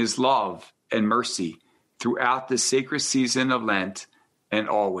in his love and mercy throughout the sacred season of Lent and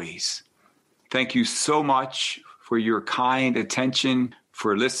always. Thank you so much for your kind attention,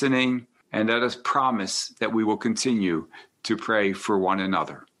 for listening, and let us promise that we will continue to pray for one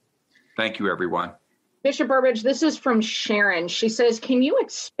another. Thank you, everyone. Bishop Burbidge, this is from Sharon. She says, can you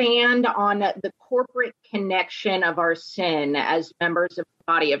expand on the corporate connection of our sin as members of the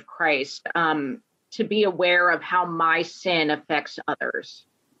body of Christ, to be aware of how my sin affects others?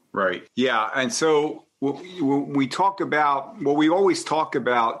 Right. Yeah. And so we always talk about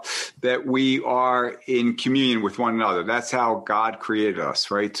that we are in communion with one another. That's how God created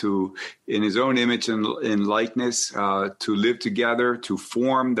us, right? In his own image and in likeness, to live together, to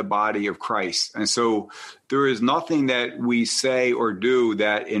form the body of Christ. And so there is nothing that we say or do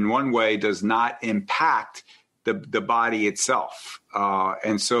that in one way does not impact the body itself.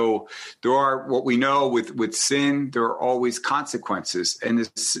 And so there are, what we know with sin, there are always consequences. And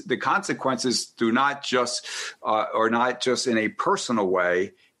the consequences do not just, are not just in a personal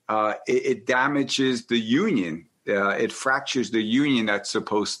way. It damages the union. It fractures the union that's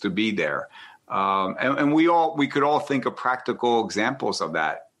supposed to be there. And we could all think of practical examples of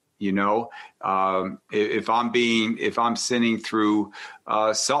that. You know, if I'm sinning through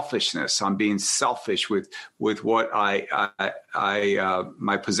selfishness, I'm being selfish with what my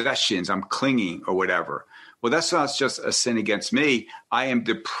possessions, I'm clinging or whatever. Well, that's not just a sin against me. I am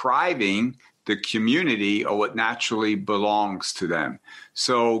depriving the community of what naturally belongs to them.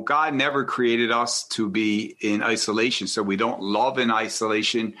 So God never created us to be in isolation. So we don't love in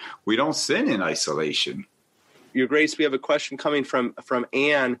isolation. We don't sin in isolation. Your Grace, we have a question coming from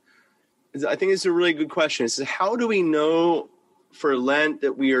Anne. I think it's a really good question. It says, how do we know for Lent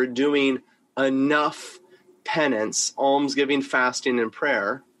that we are doing enough penance, almsgiving, fasting, and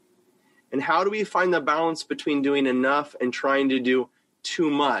prayer? And how do we find the balance between doing enough and trying to do too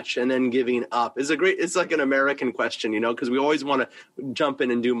much and then giving up? It's like an American question, because we always want to jump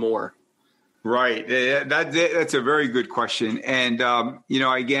in and do more. Right. That's a very good question. And,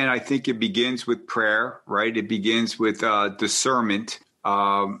 again, I think it begins with prayer, right? It begins with discernment.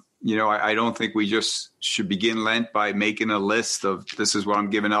 I don't think we just should begin Lent by making a list of this is what I'm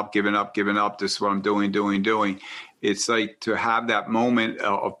giving up. This is what I'm doing. It's like to have that moment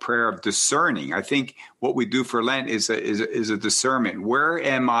of prayer, of discerning. I think what we do for Lent is a discernment. Where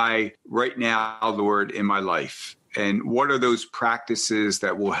am I right now, Lord, in my life? And what are those practices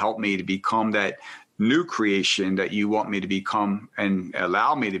that will help me to become that new creation that you want me to become and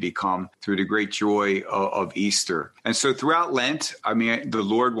allow me to become through the great joy of Easter? And so throughout Lent, the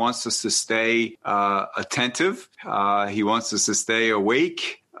Lord wants us to stay attentive. He wants us to stay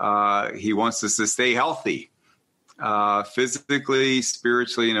awake. He wants us to stay healthy. Physically,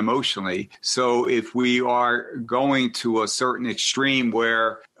 spiritually, and emotionally. So if we are going to a certain extreme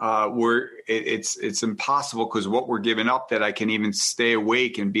where it's impossible because what we're giving up that I can even stay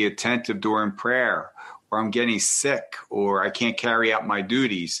awake and be attentive during prayer, or I'm getting sick, or I can't carry out my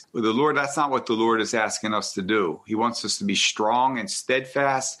duties. With the Lord, that's not what the Lord is asking us to do. He wants us to be strong and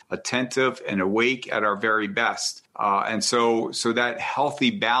steadfast, attentive, and awake at our very best. And so that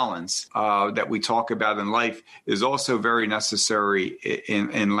healthy balance that we talk about in life is also very necessary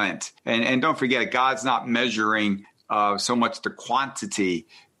in Lent. And don't forget, God's not measuring so much the quantity,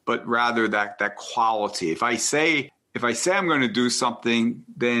 but rather that quality. If I say I'm going to do something,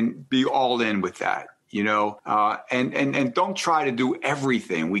 then be all in with that. And don't try to do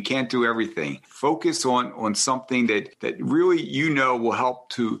everything. We can't do everything. Focus on something that really will help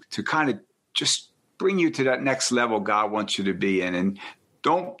to kind of just bring you to that next level God wants you to be in. And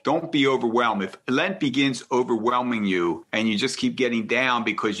don't be overwhelmed. If Lent begins overwhelming you and you just keep getting down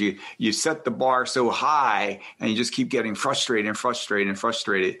because you set the bar so high and you just keep getting frustrated,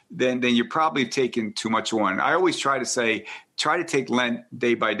 then you're probably taking too much on. I always try to take Lent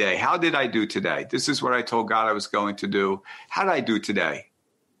day by day. How did I do today? This is what I told God I was going to do. How did I do today?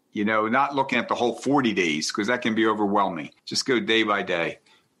 Not looking at the whole 40 days because that can be overwhelming. Just go day by day.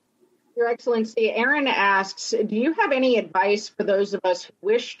 Your Excellency, Aaron asks, do you have any advice for those of us who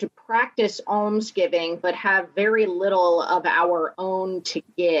wish to practice almsgiving but have very little of our own to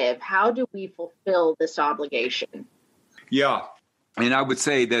give? How do we fulfill this obligation? Yeah. And I would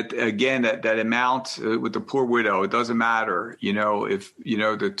say that, again, that amount with the poor widow, it doesn't matter, if,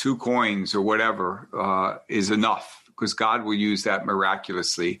 the 2 coins or whatever is enough, because God will use that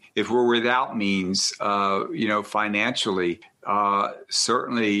miraculously. If we're without means, financially,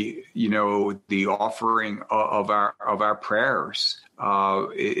 certainly, the offering of our prayers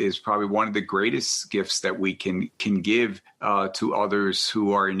is probably one of the greatest gifts that we can give to others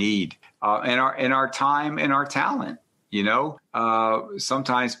who are in need, and our time and our talent.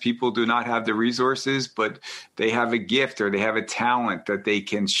 Sometimes people do not have the resources, but they have a gift or they have a talent that they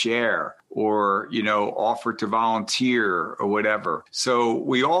can share or, offer to volunteer or whatever. So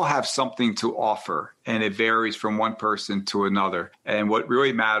we all have something to offer, and it varies from one person to another. And what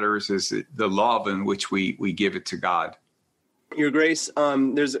really matters is the love in which we give it to God. Your Grace,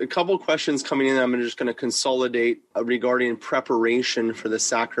 there's a couple questions coming in. I'm just going to consolidate regarding preparation for the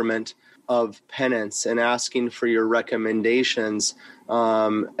sacrament of penance and asking for your recommendations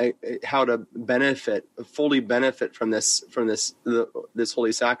how to fully benefit from this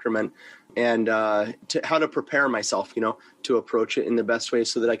holy sacrament, and how to prepare myself, to approach it in the best way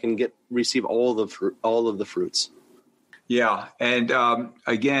so that I can receive all of the fruits. Yeah, and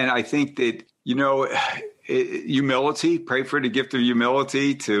again, I think that humility. Pray for the gift of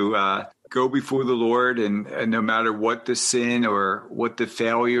humility to go before the Lord, and no matter what the sin or what the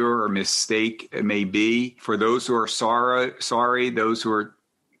failure or mistake it may be, for those who are sorry, those who are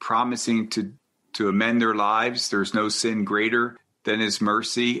promising to amend their lives, there's no sin greater than His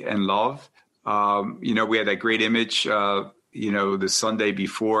mercy and love. We had that great image, the Sunday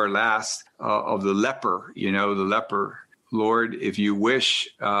before last of the leper. The leper, Lord, if you wish,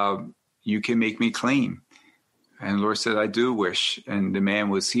 you can make me clean. And the Lord said, I do wish. And the man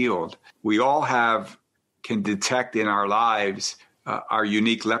was healed. We all can detect in our lives our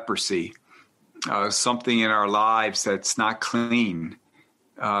unique leprosy, something in our lives that's not clean,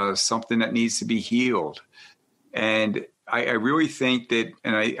 something that needs to be healed. And I really think that,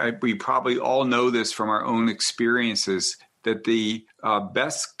 and we probably all know this from our own experiences, that the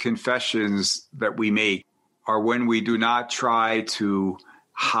best confessions that we make are when we do not try to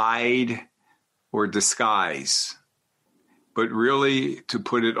hide or disguise, but really to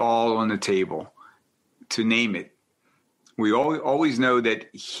put it all on the table, to name it. We always know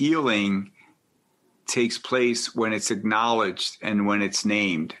that healing takes place when it's acknowledged and when it's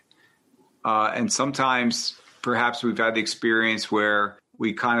named. And sometimes perhaps we've had the experience where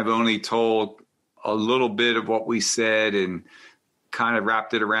we kind of only told a little bit of what we said and kind of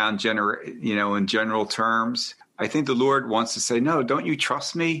wrapped it around in general terms. I think the Lord wants to say, no, don't you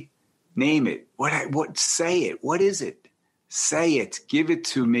trust me? Name it. What say it? What is it? Say it. Give it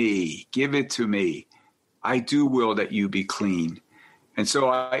to me. Give it to me. I do will that you be clean. And so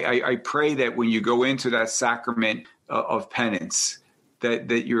I pray that when you go into that sacrament of penance,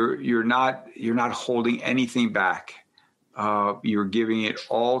 that you're not holding anything back. You're giving it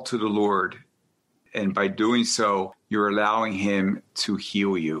all to the Lord. And by doing so, you're allowing him to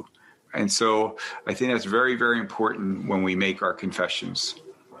heal you. And so I think that's very, very important when we make our confessions.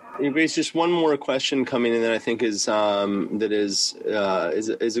 Grace, just one more question coming in that I think is a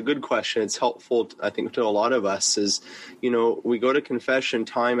good question. It's helpful, I think, to a lot of us. Is, we go to confession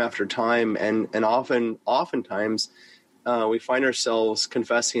time after time, and oftentimes we find ourselves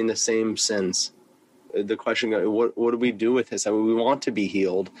confessing the same sins. The question, what do we do with this? I mean, we want to be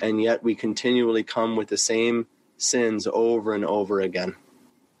healed, and yet we continually come with the same sins over and over again.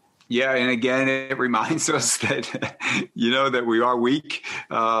 Yeah, and again, it reminds us that, that we are weak,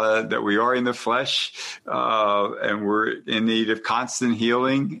 that we are in the flesh, and we're in need of constant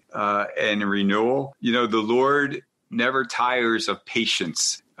healing and renewal. The Lord never tires of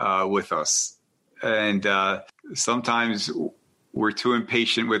patience with us. And sometimes we're too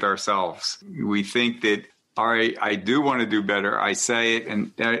impatient with ourselves. We think that, all right, I do want to do better. I say it,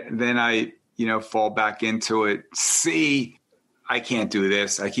 and then I, fall back into it. See, I can't do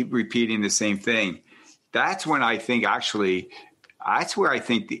this. I keep repeating the same thing. That's when I think where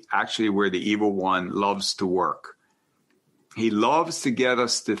the evil one loves to work. He loves to get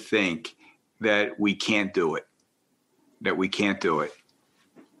us to think that we can't do it, You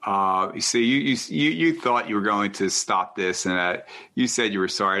see, you thought you were going to stop this and that. You said you were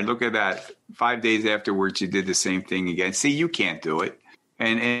sorry. Look at that. 5 days afterwards, you did the same thing again. See, you can't do it.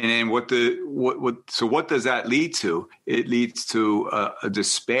 And what does that lead to? It leads to a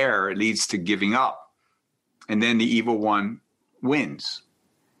despair. It leads to giving up. And then the evil one wins.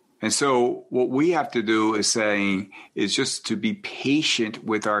 And so what we have to do is just to be patient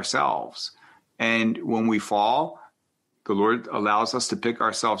with ourselves. And when we fall, the Lord allows us to pick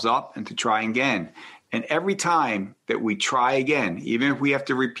ourselves up and to try again. And every time that we try again, even if we have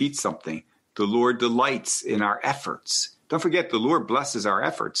to repeat something, the Lord delights in our efforts. Don't forget, the Lord blesses our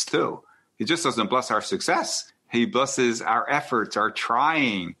efforts too. He just doesn't bless our success. He blesses our efforts, our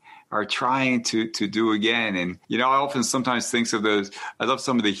trying to do again. And, I often sometimes think of those. I love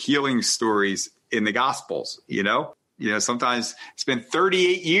some of the healing stories in the Gospels, sometimes it's been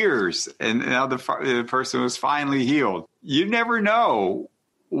 38 years and now the person was finally healed. You never know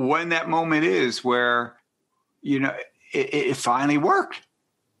when that moment is where, it finally worked.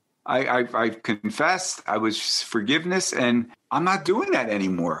 I confessed, I was forgiveness, and I'm not doing that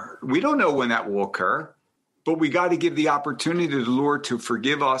anymore. We don't know when that will occur, but we got to give the opportunity to the Lord to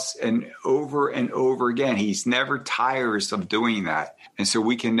forgive us and over again. He's never tires of doing that. And so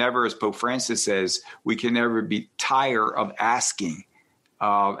we can never, as Pope Francis says, we can never be tired of asking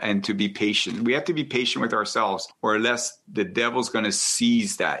and to be patient. We have to be patient with ourselves, or else the devil's going to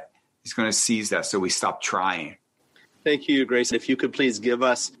seize that. He's going to seize that, so we stop trying. Thank you, Grace. If you could please give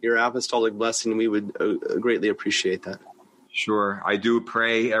us your apostolic blessing, we would greatly appreciate that. Sure. I do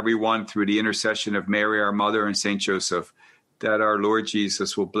pray, everyone, through the intercession of Mary, our mother, and St. Joseph, that our Lord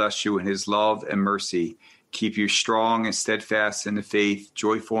Jesus will bless you in his love and mercy, keep you strong and steadfast in the faith,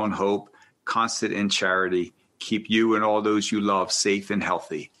 joyful in hope, constant in charity, keep you and all those you love safe and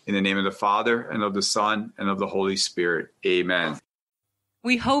healthy. In the name of the Father, and of the Son, and of the Holy Spirit. Amen.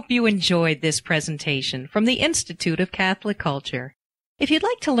 We hope you enjoyed this presentation from the Institute of Catholic Culture. If you'd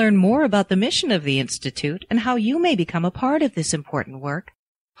like to learn more about the mission of the Institute and how you may become a part of this important work,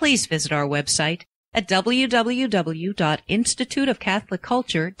 please visit our website at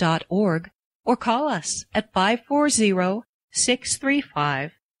www.instituteofcatholicculture.org or call us at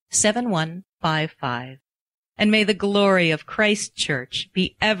 540-635-7155. And may the glory of Christ Church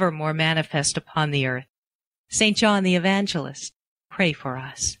be ever more manifest upon the earth. St. John the Evangelist, pray for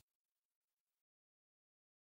us.